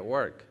already at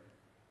work?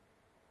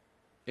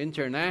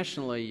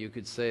 Internationally, you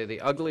could say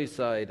the ugly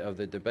side of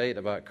the debate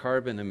about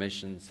carbon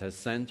emissions has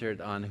centered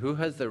on who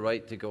has the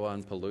right to go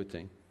on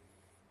polluting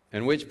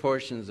and which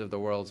portions of the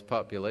world's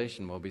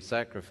population will be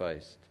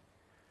sacrificed.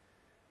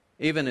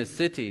 Even as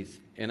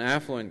cities in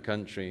affluent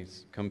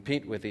countries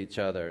compete with each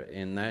other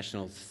in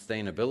national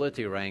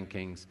sustainability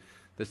rankings,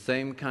 the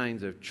same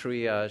kinds of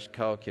triage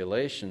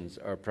calculations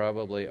are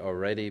probably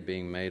already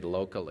being made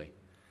locally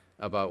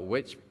about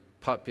which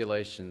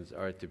populations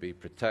are to be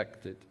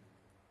protected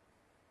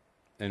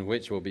and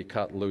which will be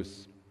cut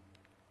loose.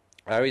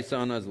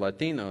 Arizona's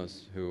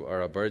Latinos, who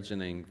are a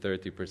burgeoning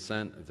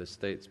 30% of the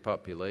state's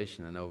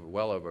population and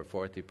well over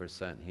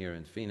 40% here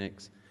in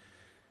Phoenix,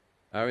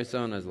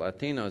 Arizona's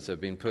Latinos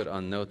have been put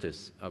on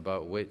notice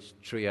about which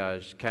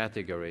triage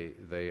category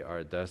they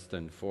are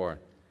destined for.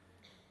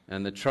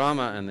 And the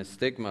trauma and the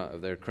stigma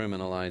of their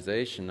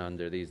criminalization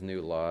under these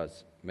new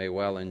laws may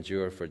well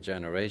endure for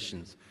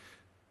generations.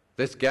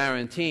 This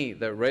guarantee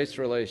that race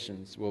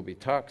relations will be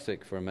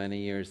toxic for many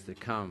years to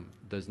come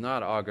does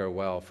not augur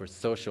well for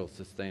social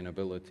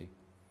sustainability.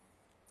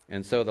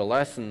 And so the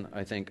lesson,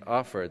 I think,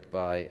 offered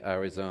by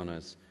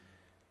Arizona's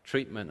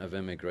treatment of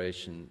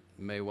immigration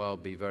may well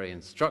be very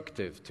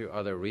instructive to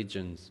other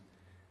regions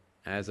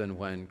as and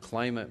when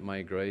climate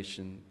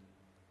migration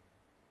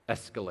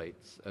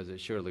escalates, as it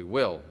surely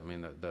will. I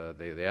mean,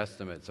 the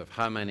estimates of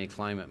how many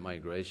climate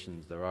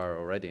migrations there are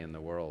already in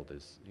the world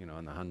is, in the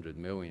 100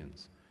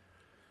 millions.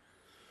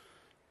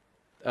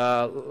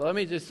 Let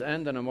me just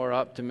end on a more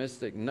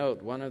optimistic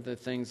note. One of the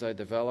things I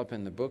develop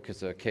in the book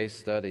is a case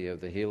study of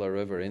the Gila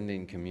River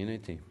Indian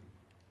community,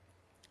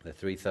 the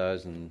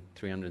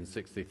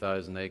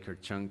 360,000 acre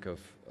chunk of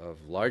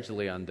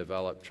largely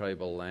undeveloped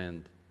tribal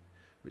land,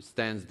 which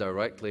stands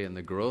directly in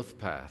the growth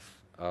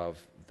path of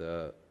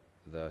the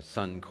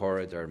Sun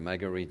Corridor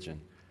megaregion.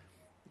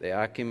 The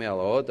Akimel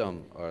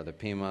Odom, or the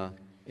Pima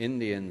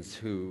Indians,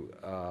 who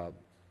are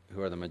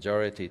the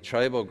majority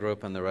tribal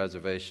group on the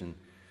reservation,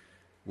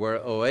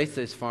 were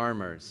oasis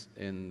farmers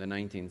in the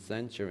 19th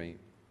century.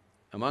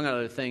 Among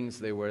other things,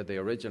 they were the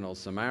original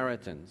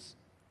Samaritans,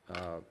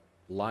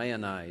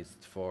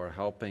 lionized for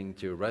helping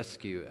to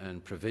rescue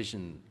and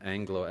provision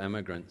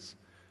Anglo-immigrants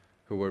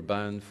who were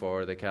bound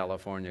for the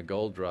California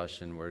gold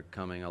rush and were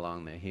coming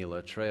along the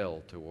Gila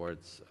Trail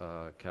towards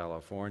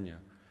California.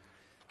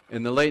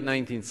 In the late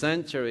 19th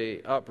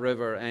century,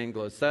 upriver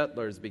Anglo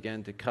settlers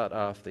began to cut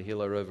off the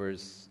Gila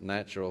River's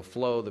natural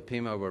flow. The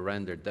Pima were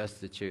rendered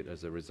destitute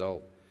as a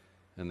result,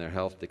 and their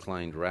health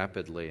declined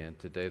rapidly, and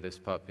today this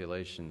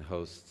population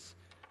hosts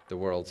the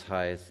world's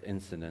highest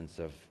incidence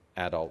of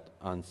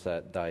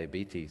adult-onset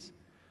diabetes.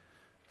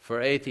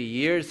 For 80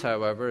 years,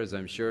 however, as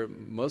I'm sure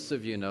most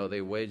of you know, they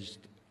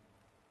waged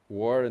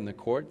war in the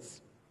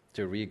courts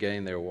to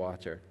regain their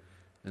water,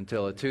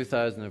 until a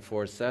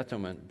 2004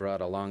 settlement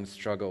brought a long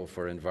struggle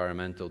for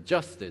environmental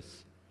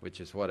justice, which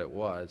is what it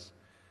was,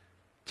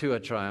 to a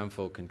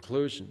triumphal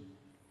conclusion.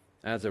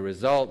 As a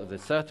result of the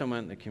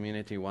settlement, the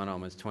community won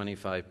almost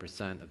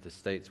 25% of the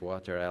state's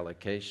water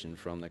allocation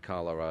from the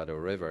Colorado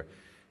River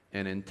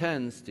and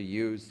intends to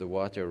use the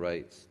water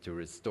rights to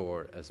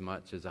restore as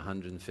much as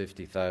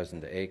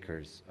 150,000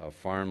 acres of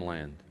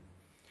farmland.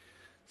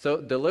 So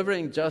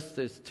delivering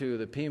justice to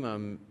the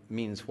Pima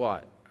means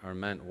what, or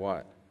meant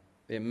what?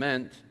 It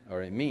meant,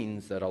 or it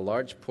means, that a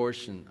large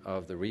portion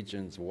of the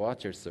region's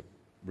water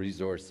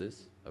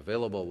resources,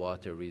 available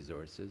water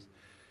resources,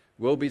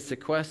 will be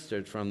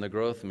sequestered from the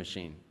growth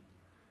machine.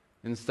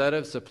 Instead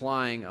of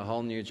supplying a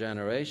whole new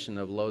generation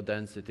of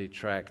low-density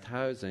tract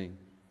housing,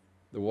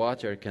 the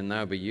water can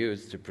now be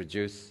used to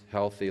produce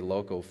healthy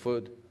local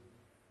food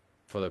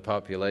for the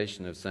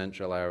population of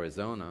central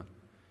Arizona.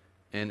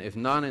 And if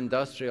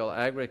non-industrial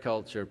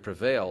agriculture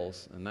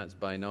prevails, and that's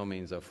by no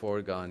means a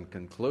foregone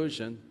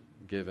conclusion,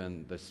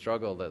 given the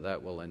struggle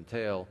that will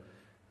entail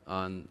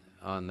on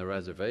the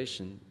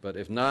reservation, but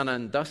if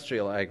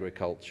non-industrial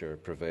agriculture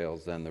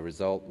prevails, then the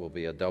result will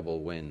be a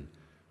double win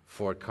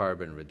for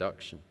carbon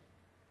reduction.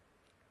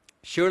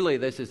 Surely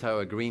this is how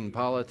a green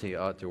polity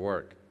ought to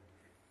work,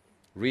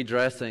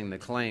 redressing the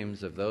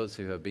claims of those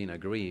who have been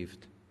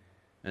aggrieved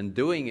and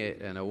doing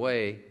it in a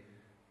way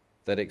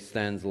that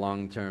extends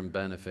long-term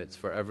benefits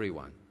for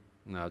everyone.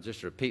 And I'll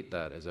just repeat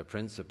that as a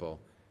principle.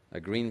 A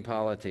green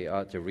polity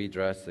ought to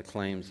redress the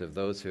claims of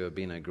those who have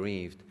been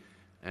aggrieved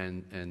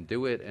and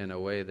do it in a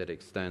way that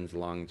extends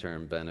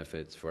long-term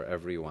benefits for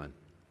everyone.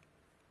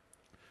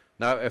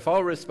 Now, if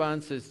all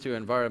responses to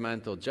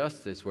environmental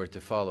justice were to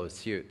follow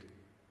suit,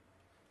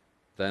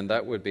 then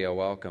that would be a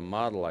welcome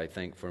model, I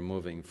think, for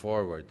moving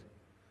forward.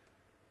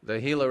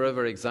 The Gila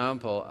River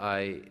example,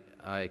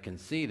 I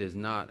concede, is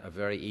not a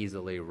very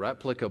easily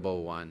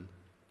replicable one,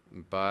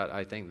 but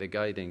I think the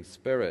guiding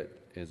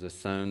spirit is a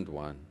sound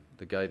one,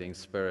 the guiding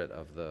spirit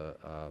of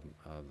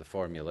the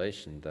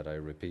formulation that I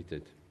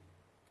repeated.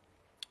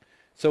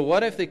 So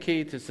what if the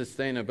key to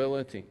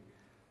sustainability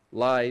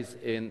lies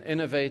in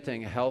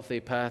innovating healthy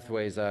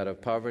pathways out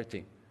of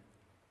poverty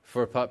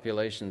for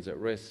populations at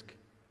risk,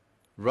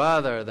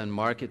 rather than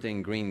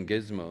marketing green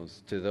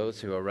gizmos to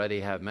those who already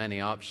have many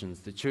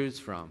options to choose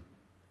from?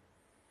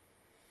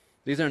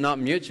 These are not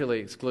mutually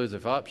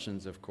exclusive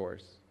options, of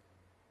course,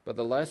 but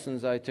the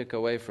lessons I took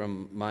away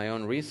from my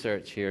own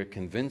research here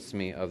convinced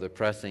me of the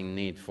pressing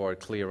need for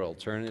clear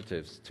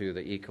alternatives to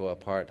the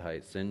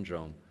eco-apartheid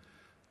syndrome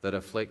that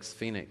afflicts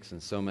Phoenix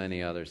and so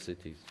many other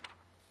cities.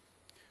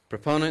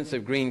 Proponents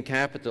of green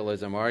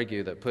capitalism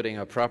argue that putting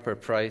a proper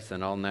price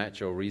on all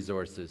natural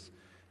resources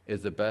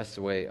is the best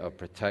way of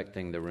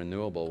protecting the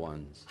renewable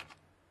ones.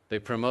 They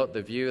promote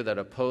the view that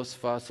a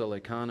post-fossil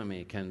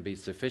economy can be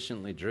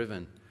sufficiently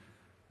driven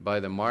by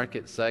the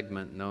market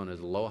segment known as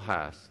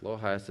LOHAS.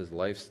 LOHAS is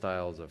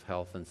Lifestyles of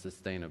Health and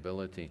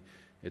Sustainability.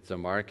 It's a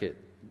market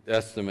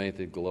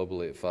estimated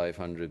globally at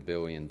 $500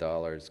 billion,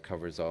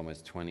 covers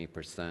almost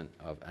 20%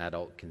 of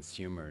adult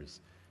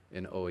consumers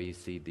in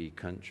OECD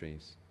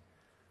countries.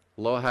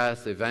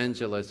 LOHAS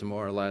evangelists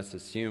more or less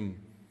assume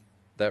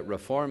that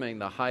reforming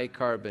the high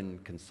carbon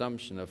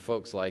consumption of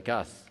folks like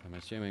us, I'm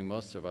assuming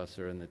most of us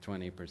are in the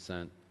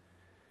 20%,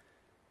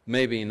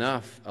 may be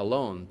enough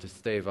alone to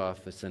stave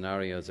off the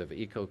scenarios of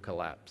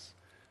eco-collapse.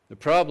 The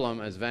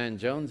problem, as Van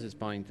Jones has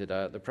pointed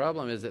out, the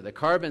problem is that the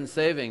carbon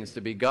savings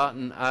to be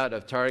gotten out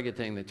of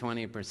targeting the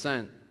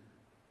 20%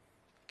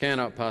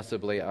 cannot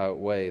possibly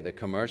outweigh the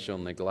commercial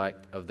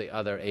neglect of the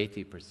other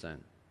 80%.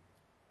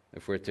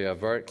 If we're to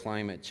avert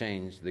climate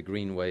change, the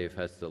green wave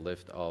has to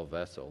lift all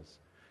vessels.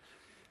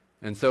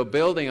 And so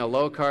building a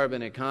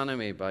low-carbon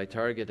economy by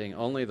targeting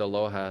only the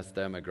LOHAS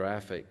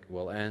demographic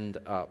will end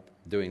up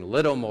doing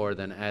little more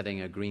than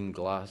adding a green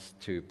gloss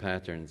to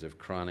patterns of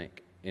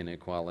chronic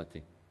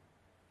inequality.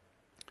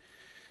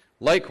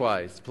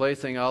 Likewise,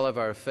 placing all of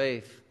our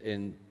faith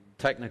in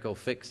technical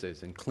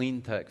fixes and clean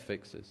tech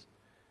fixes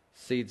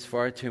cedes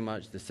far too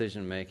much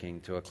decision-making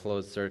to a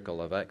closed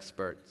circle of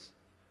experts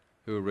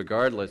who,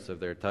 regardless of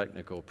their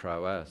technical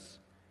prowess,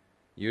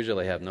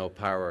 usually have no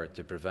power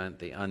to prevent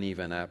the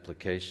uneven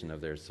application of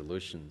their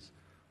solutions,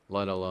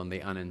 let alone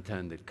the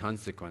unintended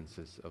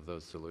consequences of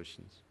those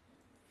solutions.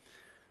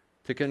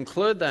 To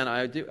conclude then,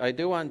 I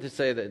do want to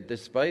say that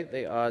despite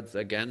the odds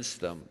against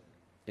them,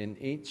 in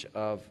each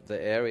of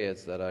the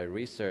areas that I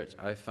researched,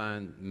 I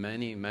found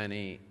many,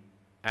 many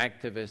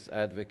activists,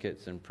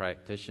 advocates, and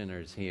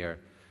practitioners here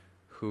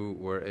who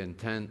were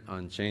intent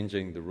on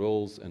changing the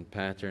rules and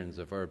patterns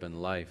of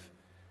urban life.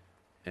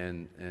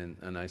 And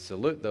I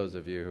salute those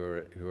of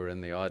you who are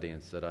in the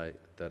audience that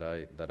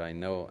I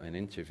know and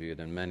interviewed,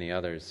 and many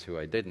others who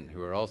I didn't,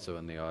 who are also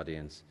in the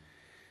audience.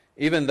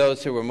 Even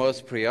those who were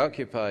most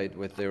preoccupied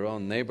with their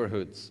own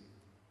neighborhoods,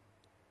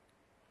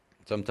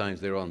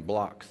 sometimes their own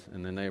blocks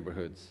in the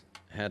neighborhoods,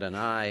 had an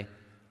eye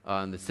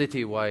on the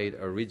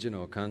citywide or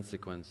regional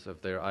consequence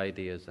of their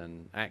ideas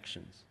and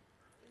actions.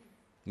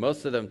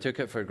 Most of them took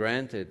it for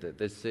granted that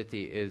this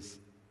city is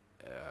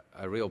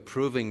a real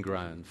proving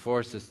ground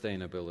for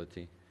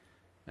sustainability,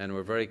 and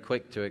were very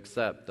quick to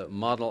accept that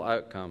model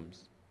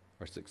outcomes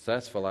or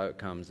successful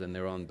outcomes in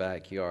their own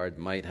backyard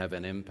might have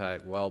an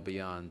impact well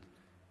beyond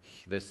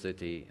this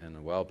city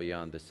and well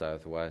beyond the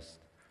Southwest.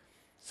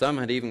 Some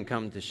had even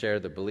come to share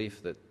the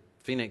belief that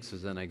Phoenix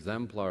was an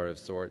exemplar of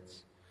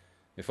sorts,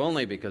 if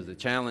only because the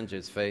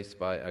challenges faced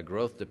by a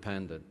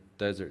growth-dependent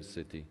desert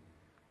city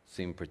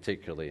seemed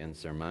particularly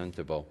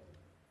insurmountable.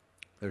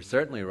 They're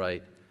certainly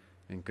right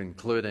in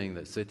concluding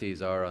that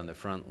cities are on the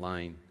front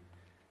line.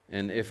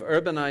 And if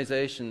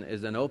urbanization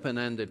is an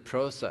open-ended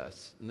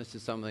process, and this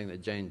is something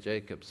that Jane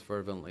Jacobs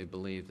fervently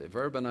believed, if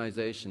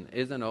urbanization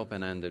is an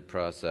open-ended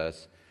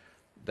process,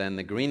 then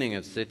the greening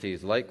of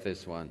cities like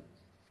this one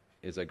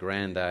is a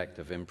grand act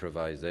of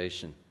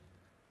improvisation.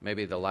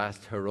 Maybe the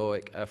last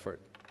heroic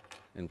effort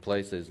in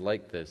places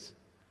like this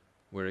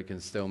where it can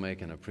still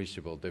make an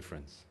appreciable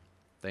difference.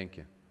 Thank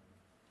you.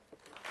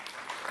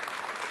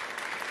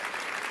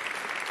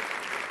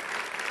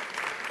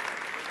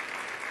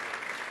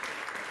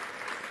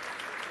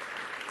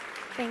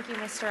 Thank you,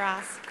 Mr.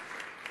 Ross.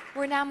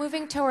 We're now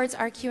moving towards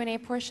our Q&A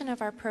portion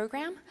of our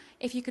program.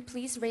 If you could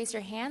please raise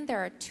your hand.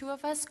 There are two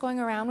of us going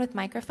around with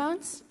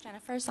microphones.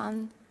 Jennifer's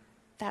on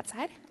that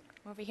side,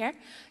 over here.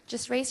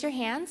 Just raise your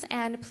hands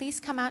and please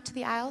come out to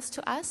the aisles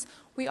to us.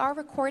 We are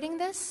recording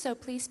this, so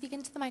please speak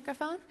into the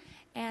microphone.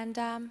 And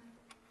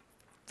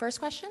first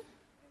question?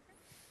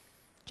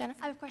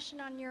 Jennifer? I have a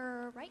question on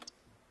your right.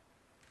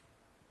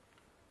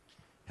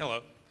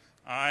 Hello.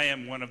 I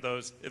am one of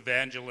those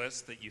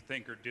evangelists that you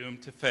think are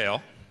doomed to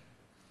fail.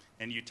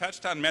 And you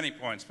touched on many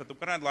points, but the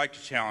one I'd like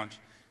to challenge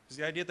is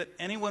the idea that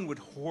anyone would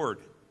hoard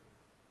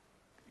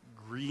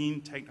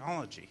green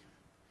technology.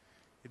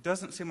 It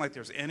doesn't seem like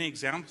there's any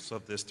examples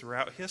of this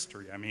throughout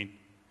history. I mean,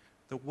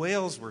 the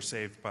whales were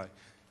saved by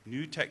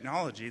new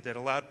technology that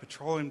allowed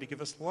petroleum to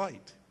give us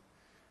light.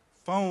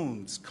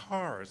 Phones,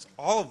 cars,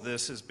 all of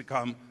this has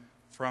become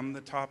from the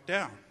top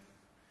down.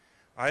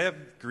 I have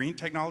green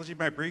technology in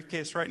my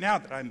briefcase right now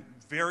that I'm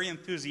very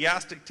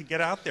enthusiastic to get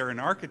out there in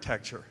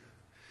architecture.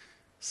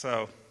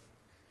 So,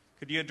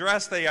 could you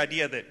address the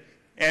idea that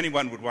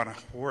anyone would want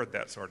to hoard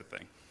that sort of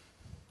thing?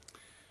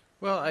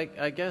 Well,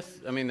 I guess,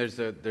 I mean,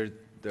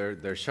 there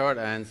are short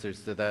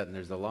answers to that, and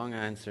there's a long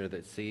answer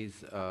that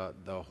sees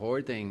the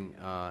hoarding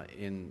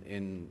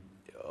in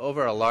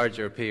over a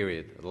larger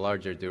period, a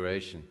larger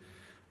duration.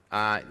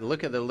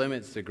 Look at the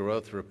Limits to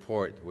Growth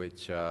report,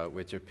 which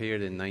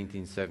appeared in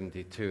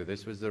 1972.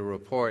 This was the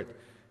report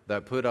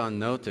that put on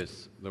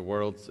notice the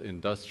world's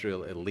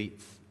industrial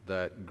elites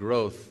that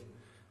growth,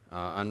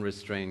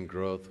 unrestrained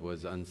growth,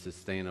 was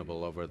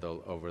unsustainable over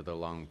the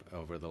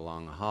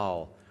long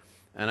haul.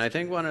 And I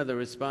think one of the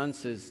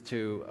responses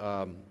to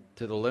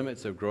the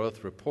Limits of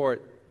Growth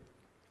report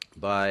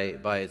by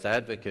its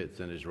advocates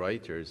and its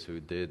writers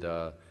who did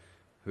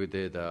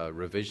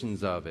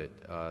revisions of it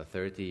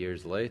 30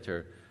 years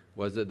later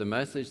was that the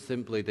message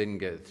simply didn't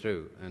get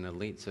through, and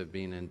elites have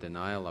been in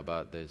denial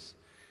about this.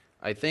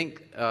 I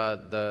think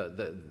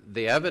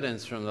the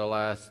evidence from the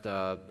last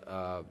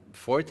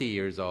 40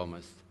 years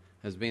almost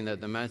has been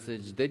that the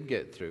message did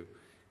get through,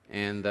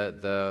 and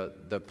that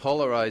the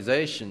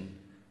polarization,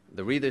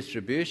 the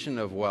redistribution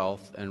of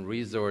wealth and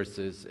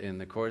resources in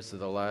the course of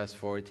the last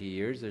 40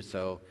 years or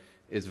so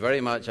is very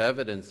much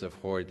evidence of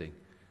hoarding.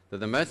 That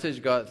the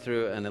message got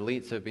through, and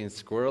elites have been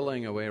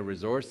squirreling away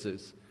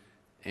resources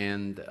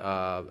and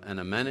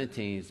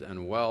amenities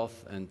and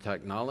wealth and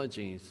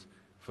technologies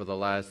for the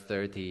last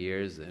 30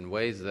 years in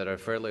ways that are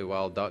fairly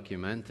well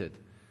documented.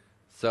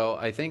 So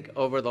I think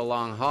over the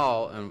long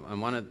haul,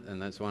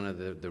 and that's one of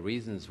the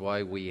reasons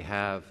why we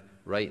have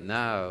right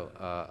now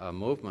a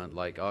movement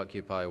like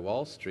Occupy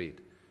Wall Street,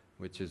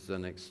 which is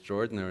an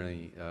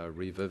extraordinary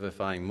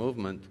revivifying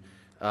movement,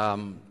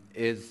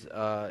 is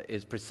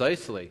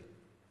precisely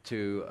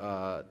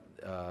to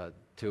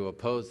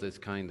oppose this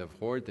kind of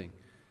hoarding.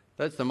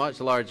 That's the much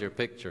larger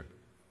picture.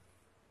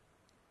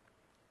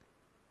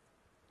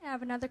 I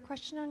have another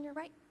question on your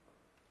right.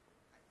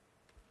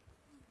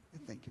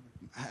 Thank you.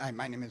 Hi,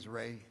 my name is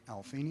Ray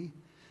Alfini,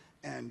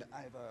 and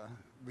I have a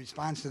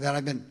response to that.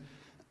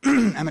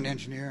 I'm an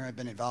engineer. I've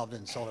been involved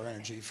in solar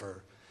energy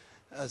for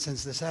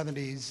since the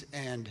 70s,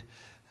 and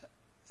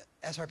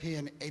SRP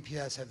and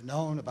APS have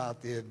known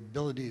about the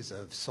abilities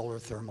of solar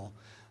thermal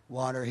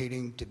water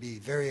heating to be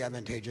very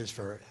advantageous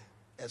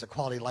as a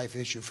quality of life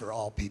issue for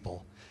all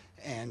people.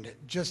 And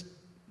just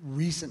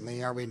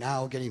recently are we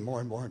now getting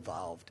more and more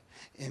involved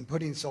in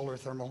putting solar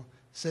thermal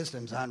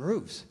systems on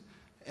roofs.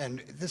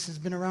 And this has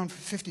been around for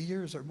 50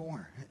 years or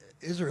more.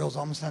 Israel's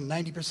almost on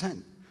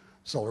 90%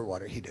 solar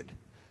water heated.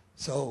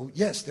 So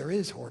yes, there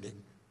is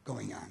hoarding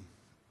going on.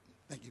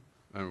 Thank you.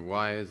 And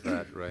why is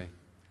that, Ray?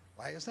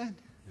 Why is that?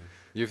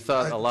 You've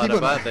thought a lot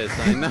about this,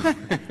 I know.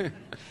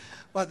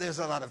 Well, there's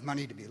a lot of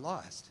money to be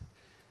lost,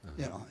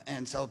 you know,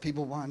 and so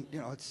people want, you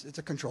know, it's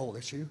a control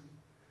issue.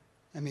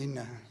 I mean,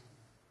 do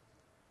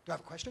I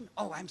have a question?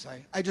 Oh, I'm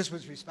sorry. I just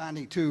was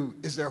responding to,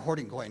 is there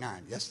hoarding going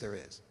on? Yes, there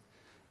is.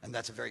 And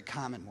that's a very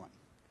common one.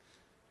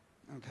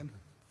 Okay,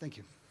 thank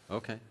you.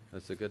 Okay,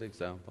 that's a good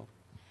example.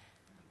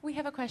 We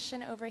have a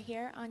question over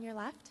here on your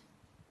left.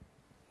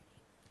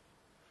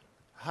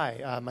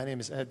 Hi, my name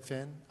is Ed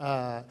Finn.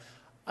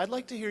 I'd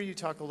like to hear you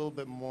talk a little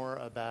bit more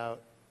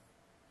about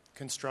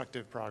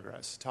constructive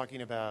progress,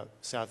 talking about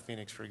South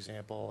Phoenix, for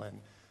example,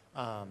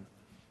 and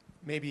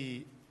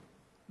maybe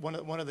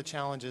one of the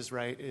challenges,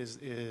 right,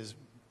 is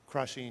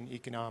crushing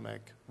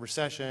economic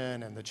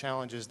recession and the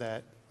challenges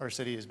that our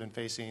city has been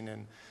facing,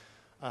 and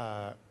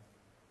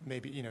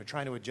maybe, you know,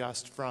 trying to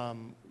adjust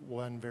from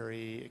one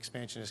very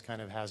expansionist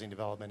kind of housing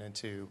development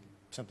into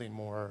something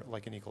more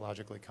like an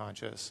ecologically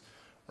conscious,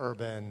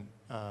 urban,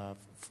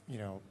 you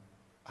know,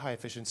 high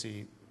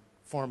efficiency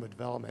form of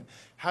development.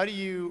 How do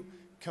you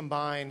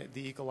combine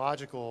the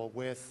ecological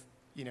with,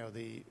 you know,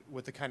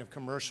 with the kind of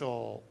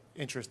commercial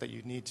interest that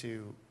you need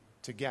to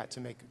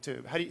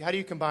how do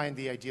you combine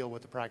the ideal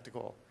with the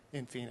practical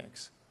in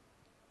Phoenix?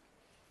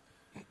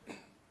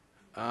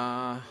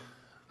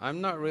 I'm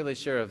not really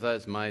sure if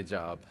that's my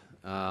job.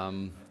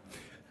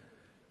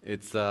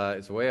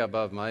 It's way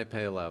above my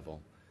pay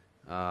level.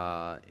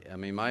 I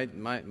mean,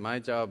 my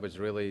job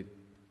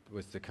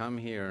was to come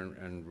here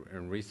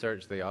and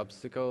research the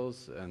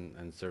obstacles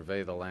and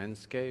survey the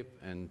landscape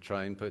and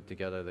try and put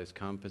together this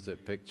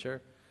composite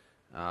picture.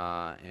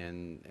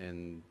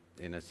 And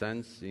in a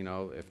sense, you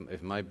know,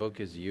 if my book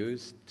is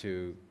used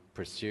to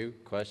pursue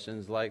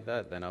questions like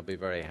that, then I'll be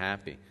very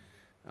happy.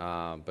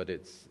 But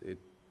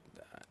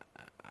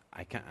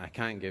I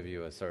can't give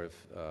you a sort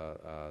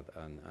of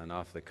an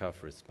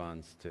off-the-cuff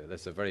response to.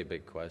 That's a very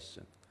big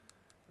question.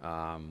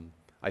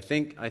 I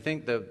think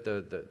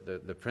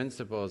the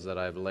principles that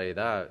I've laid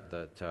out,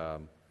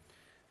 that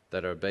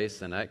that are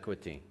based on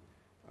equity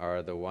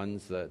are the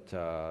ones that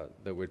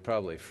that would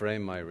probably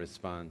frame my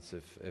response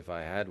if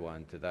I had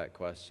one to that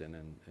question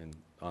and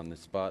on the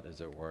spot,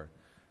 as it were.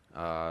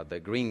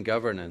 That green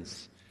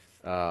governance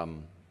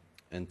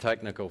and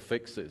technical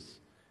fixes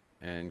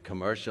and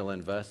commercial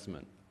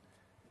investment,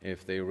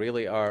 if they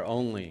really are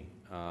only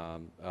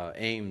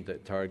aimed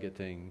at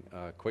targeting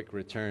quick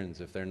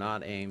returns, if they're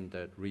not aimed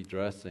at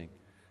redressing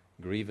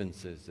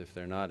grievances, if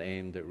they're not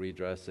aimed at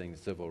redressing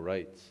civil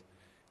rights,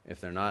 if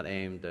they're not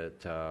aimed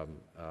at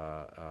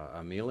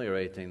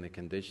ameliorating the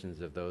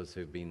conditions of those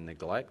who've been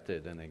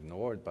neglected and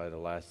ignored by the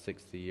last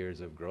 60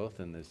 years of growth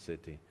in this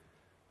city,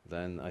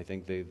 then I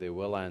think they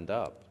will end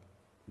up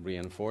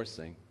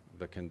reinforcing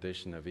the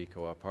condition of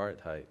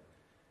eco-apartheid.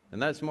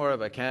 And that's more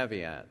of a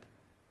caveat,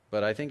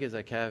 but I think it's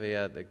a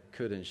caveat that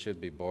could and should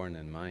be borne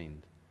in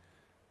mind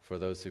for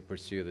those who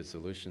pursue the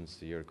solutions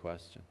to your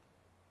question.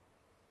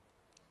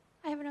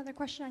 I have another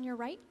question on your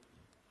right.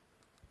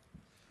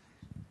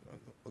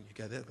 Oh, you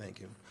got that? Thank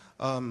you.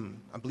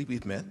 I believe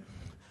we've met.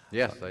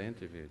 Yes, I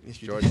interviewed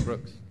Yes, you George did.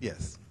 Brooks.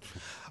 Yes.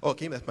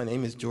 Okay, my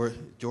name is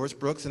George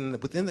Brooks,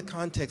 and within the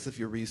context of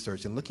your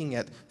research and looking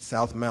at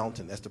South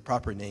Mountain, that's the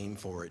proper name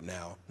for it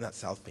now, not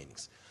South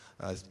Phoenix.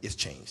 It's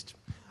changed.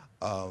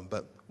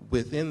 But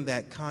within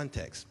that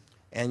context,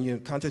 and your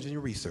context in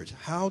your research,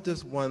 how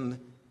does one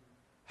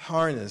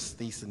harness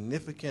the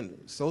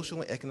significant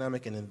social,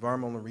 economic, and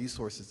environmental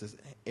resources this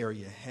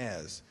area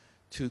has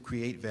to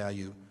create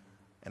value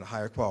and a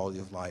higher quality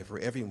of life for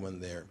everyone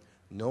there,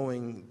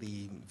 knowing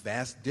the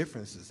vast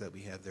differences that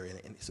we have there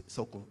in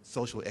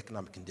social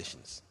economic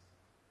conditions?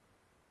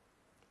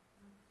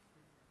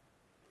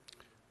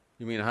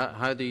 You mean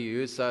how do you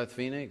use South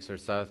Phoenix or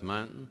South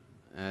Mountain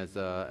as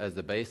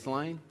the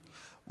baseline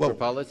for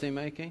policy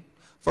making?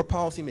 For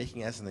policy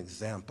making, as an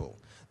example,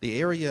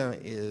 the area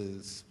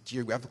is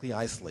geographically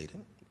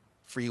isolated,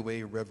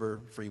 freeway,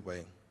 river,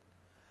 freeway,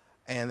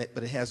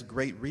 but it has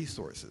great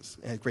resources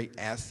and great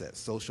assets,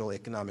 social,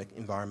 economic,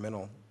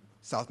 environmental.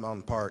 South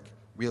Mountain Park,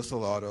 Rio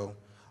Salado,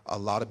 a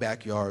lot of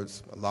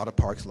backyards, a lot of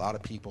parks, a lot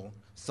of people,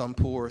 some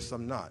poor,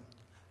 some not.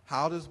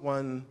 How does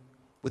one,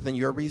 within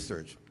your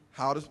research,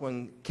 how does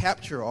one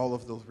capture all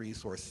of those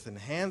resources,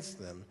 enhance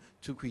them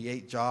to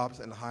create jobs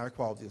and a higher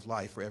quality of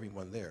life for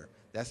everyone there?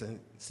 That's a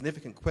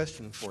significant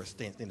question for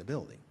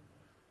sustainability.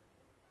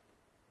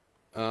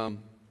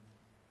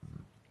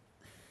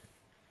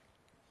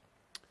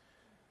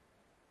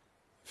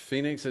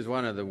 Phoenix is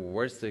one of the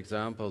worst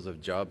examples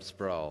of job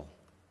sprawl,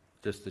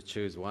 just to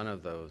choose one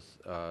of those.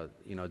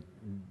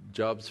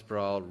 Job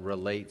sprawl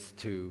relates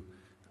to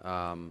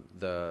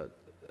the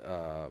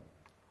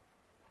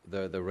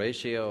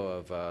ratio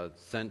of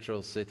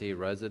central city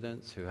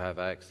residents who have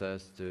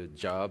access to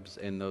jobs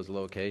in those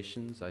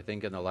locations. I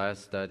think in the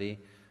last study,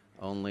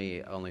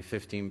 only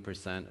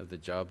 15% of the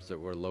jobs that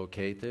were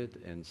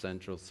located in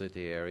central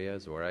city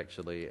areas were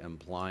actually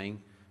employing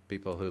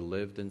people who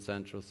lived in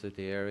central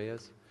city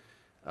areas.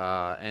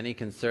 Any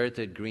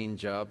concerted green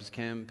jobs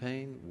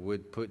campaign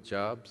would put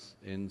jobs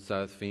in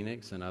South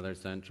Phoenix and other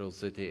central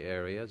city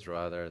areas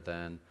rather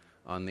than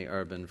on the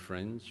urban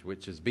fringe,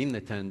 which has been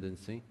the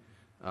tendency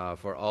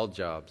for all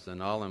jobs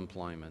and all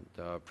employment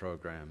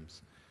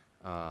programs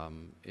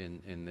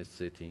in this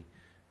city.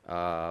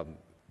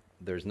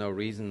 There's no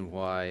reason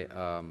why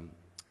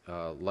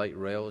light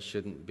rail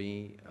shouldn't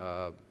be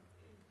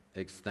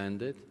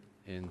extended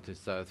into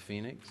South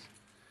Phoenix.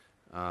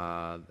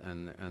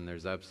 And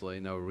there's absolutely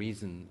no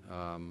reason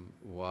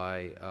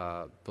why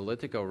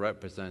political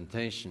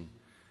representation,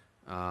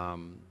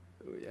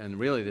 and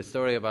really the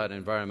story about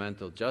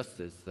environmental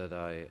justice that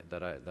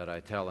I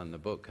tell in the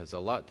book has a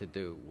lot to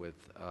do with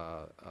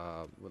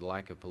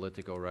lack of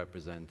political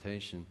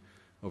representation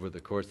over the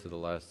course of the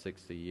last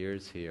 60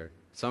 years here.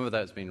 Some of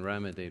that's been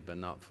remedied, but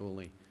not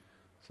fully.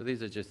 So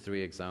these are just 3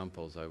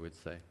 examples, I would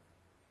say.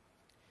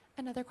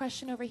 Another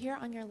question over here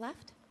on your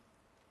left.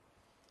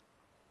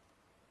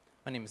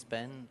 My name is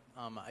Ben.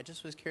 I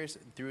just was curious,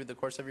 through the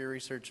course of your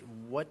research,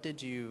 what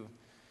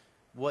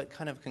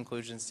kind of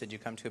conclusions did you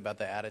come to about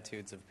the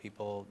attitudes of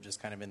people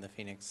just kind of in the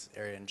Phoenix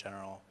area in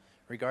general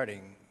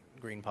regarding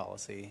green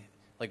policy?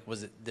 Like,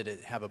 did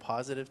it have a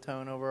positive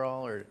tone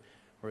overall, or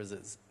is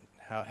it,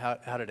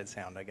 how did it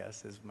sound, I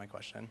guess, is my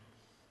question.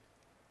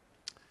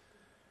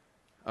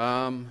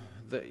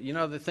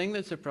 The thing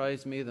that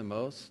surprised me the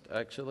most,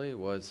 actually,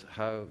 was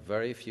how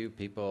very few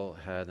people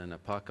had an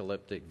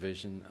apocalyptic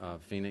vision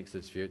of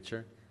Phoenix's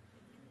future.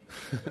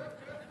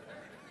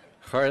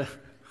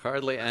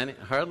 Hardly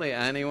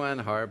anyone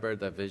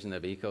harbored a vision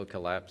of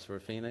eco-collapse for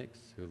Phoenix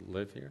who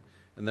live here.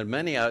 And there are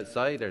many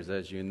outsiders,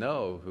 as you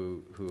know,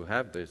 who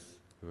have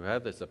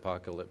this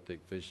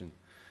apocalyptic vision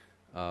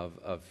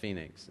of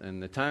Phoenix.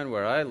 And the town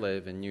where I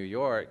live in New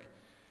York,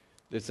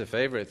 it's a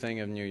favorite thing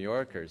of New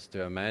Yorkers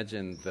to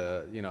imagine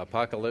the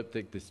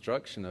apocalyptic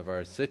destruction of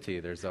our city.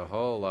 There's a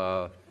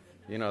whole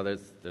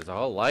there's a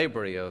whole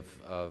library of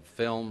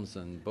films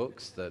and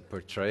books that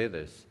portray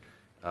this.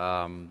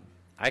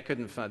 I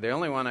couldn't find, the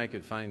only one I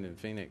could find in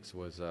Phoenix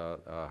was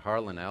a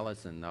Harlan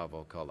Ellison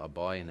novel called A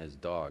Boy and His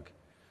Dog,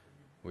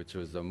 which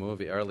was a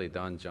movie, early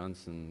Don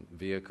Johnson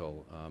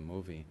vehicle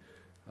movie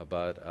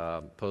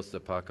about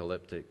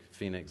post-apocalyptic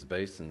Phoenix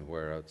Basin,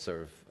 where a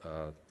sort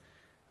of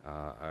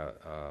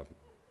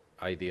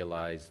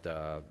idealized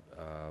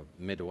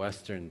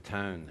Midwestern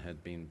town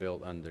had been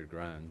built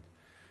underground.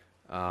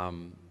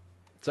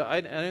 So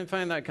I didn't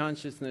find that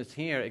consciousness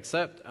here,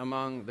 except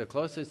among the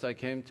closest I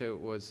came to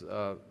was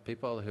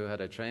people who had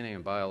a training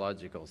in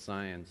biological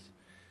science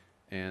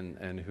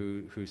and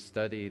who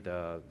studied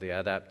the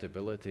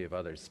adaptability of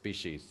other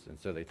species. And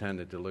so they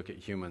tended to look at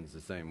humans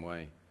the same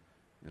way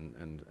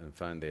and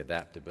found the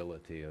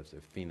adaptability of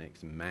the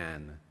Phoenix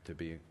man to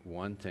be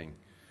wanting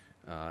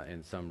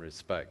in some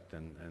respect,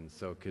 and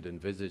so could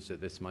envisage that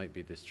this might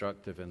be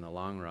destructive in the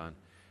long run.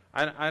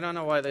 I don't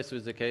know why this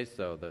was the case,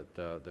 though,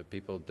 that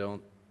people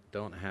don't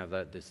have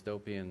that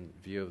dystopian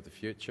view of the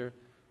future.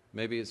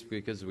 Maybe it's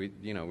because we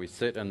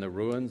sit in the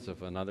ruins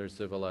of another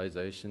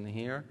civilization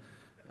here,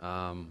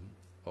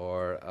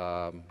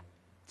 or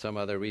some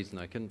other reason.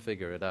 I couldn't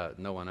figure it out.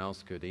 No one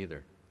else could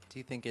either. Do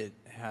you think it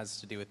has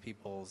to do with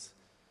people's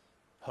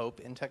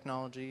hope in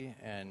technology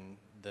and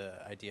the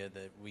idea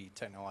that we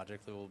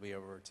technologically will be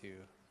able to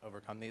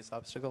overcome these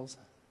obstacles?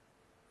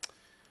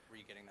 Were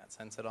you getting that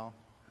sense at all?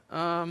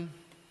 I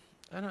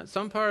don't know.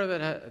 Some part of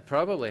it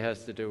probably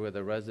has to do with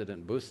the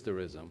resident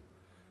boosterism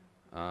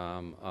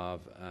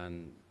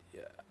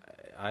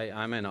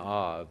I'm in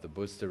awe of the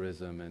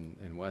boosterism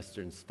in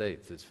Western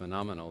states. It's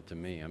phenomenal to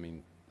me. I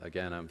mean,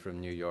 again, I'm from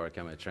New York.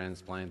 I'm a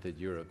transplanted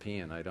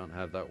European. I don't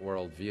have that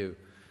worldview,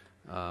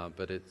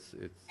 but it's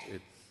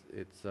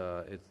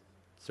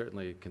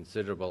certainly a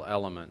considerable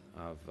element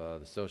of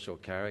the social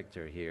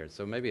character here.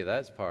 So maybe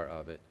that's part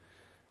of it.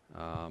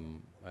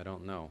 I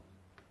don't know.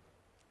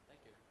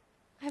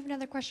 I have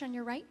another question on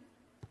your right.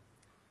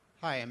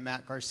 Hi, I'm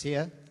Matt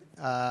Garcia,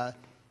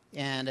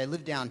 and I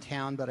live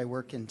downtown, but I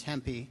work in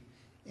Tempe.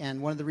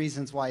 And one of the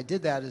reasons why I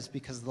did that is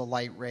because of the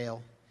light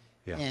rail.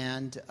 Yeah.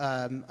 And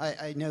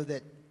I know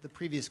that the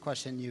previous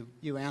question,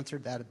 you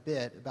answered that a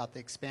bit about the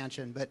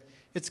expansion, but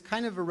it's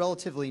kind of a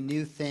relatively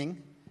new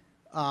thing.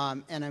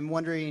 And I'm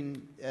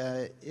wondering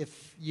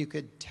if you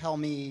could tell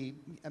me,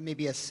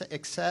 maybe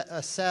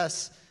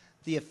assess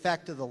the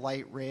effect of the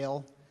light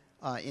rail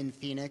in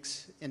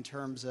Phoenix in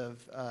terms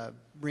of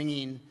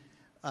bringing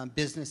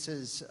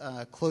businesses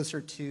closer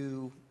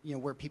to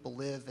where people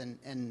live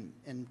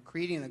and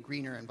creating a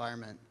greener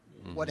environment.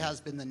 Mm-hmm. What has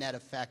been the net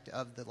effect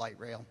of the light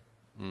rail?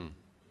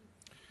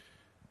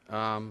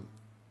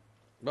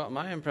 Well,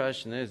 my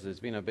impression is it's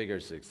been a bigger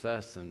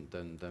success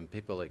than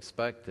people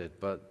expected.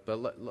 But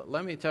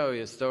let me tell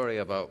you a story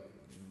about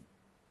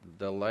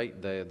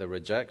the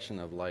rejection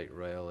of light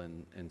rail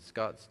in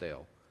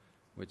Scottsdale,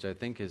 which I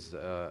think is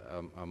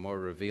a more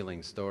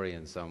revealing story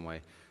in some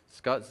way.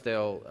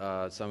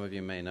 Scottsdale, some of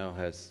you may know,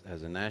 has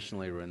a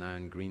nationally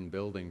renowned green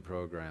building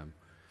program,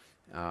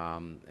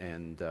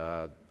 and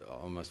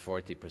almost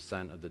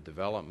 40% of the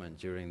development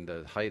during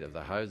the height of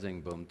the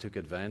housing boom took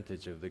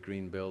advantage of the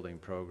green building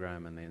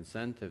program and the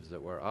incentives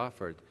that were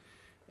offered.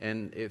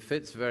 And it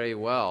fits very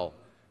well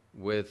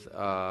with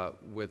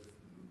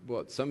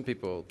what some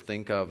people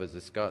think of as the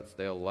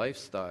Scottsdale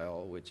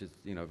lifestyle, which is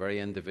very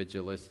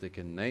individualistic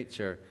in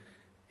nature,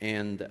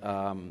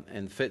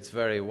 and fits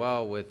very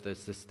well with the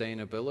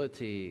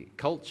sustainability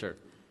culture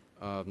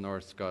of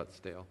North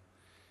Scottsdale.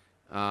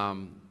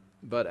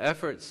 But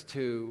efforts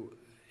to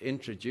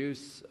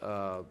introduce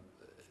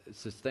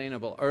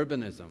sustainable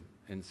urbanism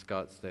in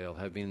Scottsdale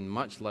have been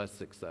much less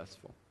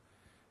successful.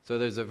 So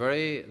there's a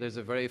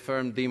very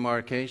firm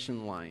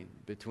demarcation line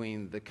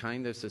between the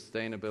kind of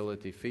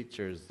sustainability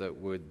features that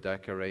would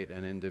decorate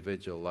an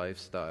individual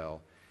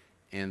lifestyle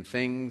and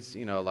things,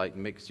 like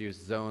mixed-use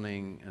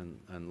zoning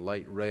and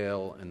light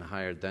rail and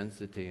higher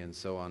density and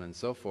so on and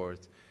so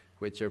forth,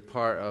 which are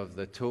part of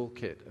the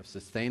toolkit of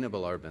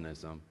sustainable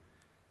urbanism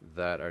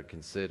that are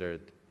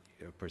considered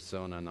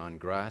persona non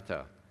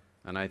grata.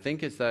 And I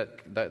think it's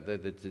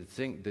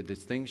the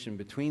distinction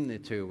between the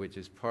two, which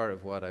is part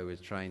of what I was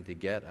trying to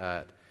get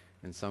at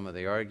in some of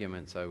the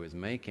arguments I was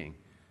making,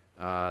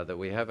 that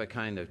we have a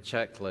kind of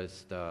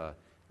checklist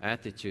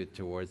attitude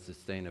towards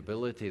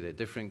sustainability, that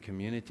different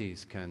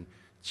communities can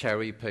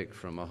cherry pick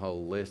from a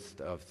whole list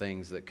of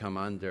things that come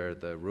under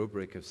the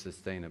rubric of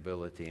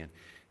sustainability. And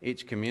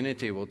each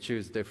community will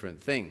choose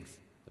different things.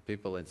 The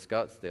people in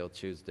Scottsdale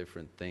choose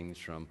different things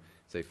from,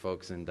 say,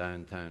 folks in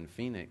downtown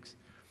Phoenix.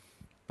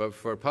 But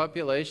for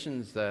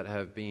populations that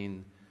have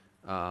been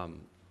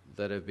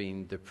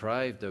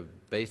deprived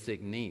of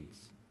basic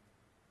needs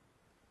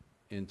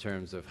in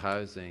terms of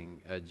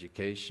housing,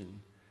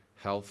 education,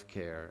 health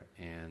care,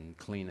 and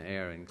clean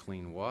air and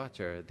clean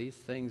water, these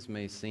things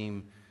may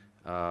seem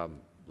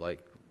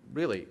like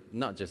really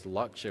not just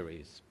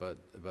luxuries, but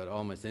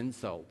almost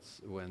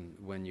insults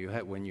when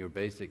your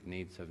basic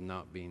needs have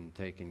not been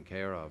taken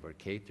care of or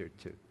catered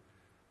to.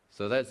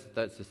 So that's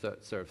the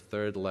sort of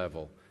third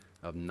level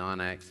of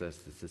non-access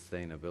to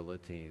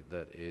sustainability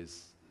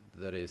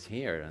that is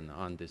here and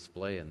on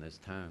display in this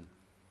town.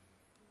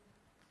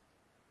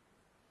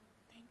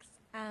 Thanks.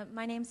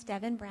 My name's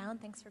Devin Brown.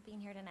 Thanks for being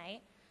here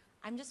tonight.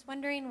 I'm just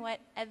wondering what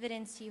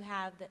evidence you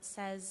have that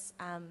says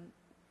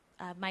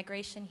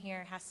migration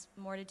here has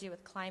more to do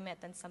with climate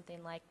than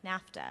something like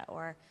NAFTA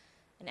or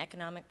an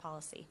economic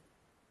policy.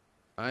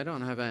 I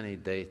don't have any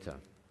data.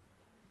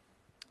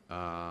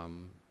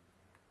 And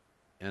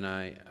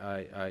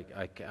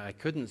I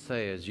couldn't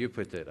say, as you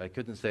put it, I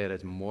couldn't say it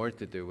has more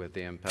to do with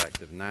the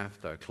impact of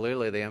NAFTA.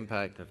 Clearly, the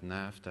impact of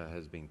NAFTA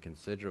has been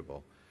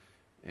considerable,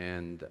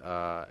 and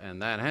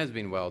that has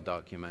been well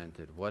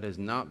documented. What has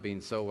not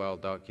been so well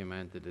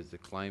documented is the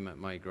climate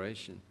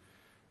migration.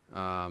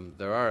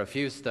 There are a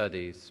few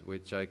studies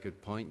which I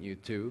could point you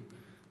to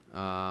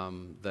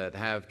that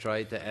have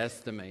tried to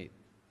estimate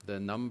the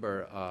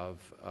number of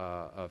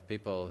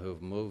people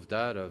who've moved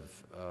out of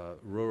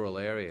rural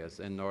areas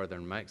in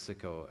northern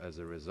Mexico as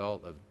a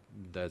result of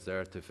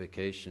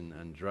desertification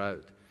and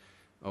drought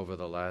over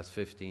the last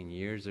 15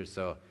 years or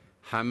so.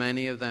 How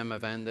many of them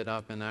have ended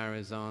up in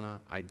Arizona?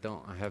 I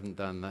haven't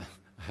done that.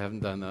 I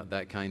haven't done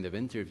that kind of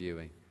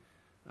interviewing.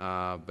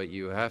 But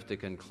you have to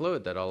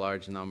conclude that a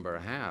large number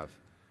have,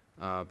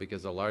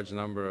 because a large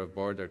number of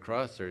border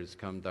crossers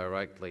come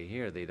directly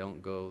here. They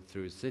don't go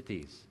through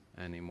cities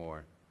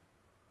anymore.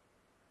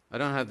 I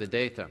don't have the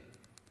data,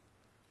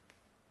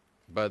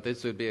 but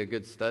this would be a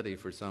good study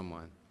for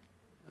someone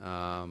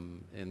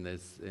in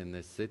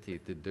this city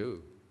to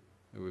do.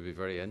 It would be a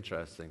very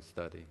interesting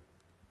study.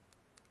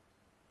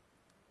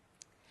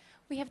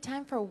 We have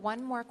time for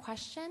one more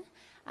question.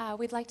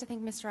 We'd like to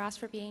thank Mr. Ross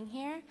for being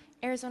here,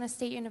 Arizona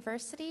State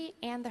University,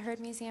 and the Herd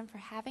Museum for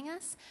having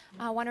us.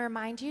 I want to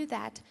remind you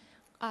that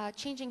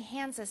Changing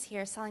Hands is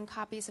here selling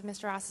copies of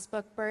Mr. Ross's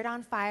book, Bird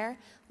on Fire,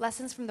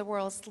 Lessons from the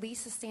World's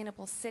Least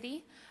Sustainable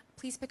City.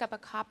 Please pick up a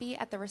copy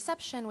at the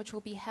reception, which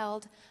will be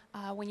held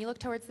when you look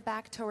towards the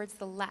back, towards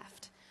the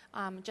left,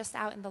 just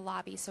out in the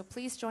lobby. So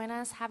please join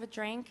us, have a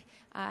drink,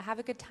 have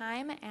a good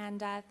time,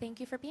 and thank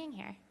you for being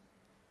here.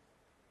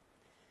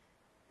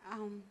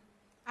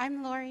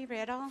 I'm Lori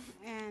Riddle,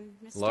 and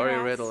Mr. Lori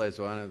Ross. Riddle is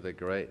one of the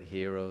great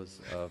heroes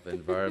of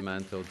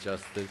environmental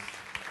justice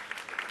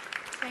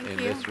in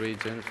this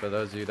region, for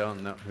those who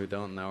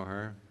don't know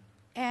her.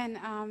 And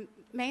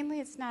mainly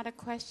it's not a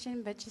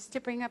question, but just to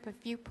bring up a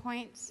few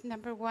points.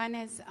 Number one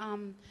is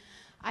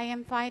I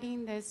am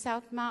fighting the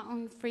South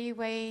Mountain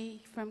Freeway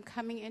from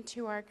coming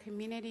into our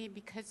community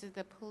because of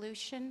the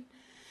pollution.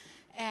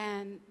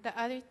 And the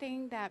other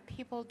thing that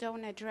people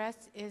don't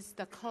address is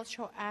the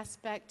cultural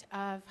aspect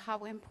of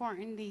how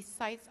important these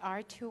sites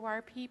are to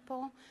our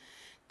people.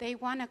 They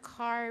want to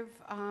carve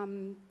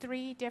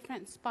 3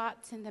 different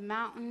spots in the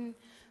mountain.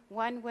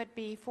 One would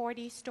be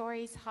 40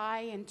 stories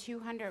high and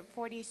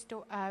 240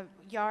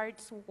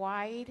 yards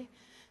wide.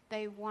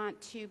 They want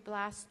to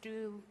blast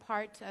through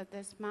parts of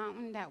this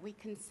mountain that we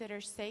consider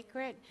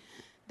sacred.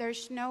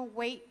 There's no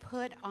weight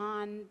put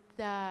on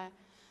the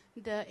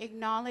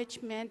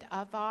acknowledgement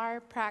of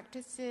our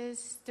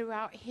practices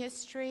throughout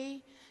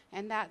history,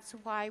 and that's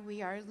why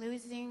we are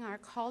losing our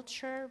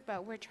culture,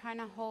 but we're trying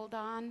to hold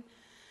on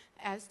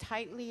as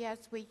tightly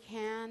as we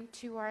can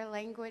to our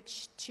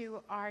language,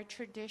 to our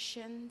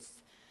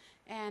traditions.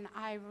 And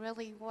I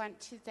really want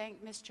to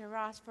thank Mr.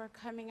 Ross for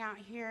coming out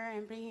here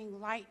and bringing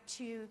light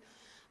to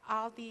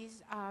all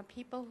these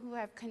people who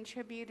have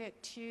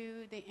contributed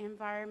to the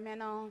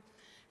environmental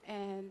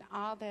and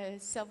all the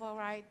civil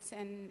rights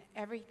and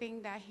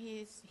everything that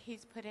he's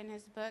put in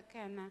his book.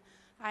 And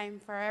I'm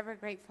forever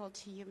grateful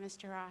to you,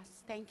 Mr.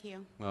 Ross. Thank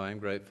you. Well, I'm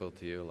grateful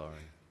to you, Laurie.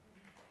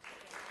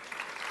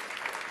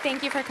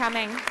 Thank you for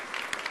coming.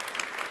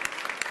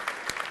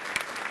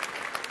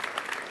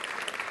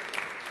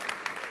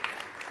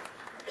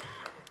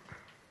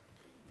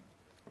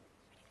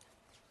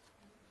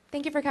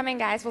 Thank you for coming,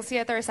 guys. We'll see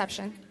you at the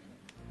reception.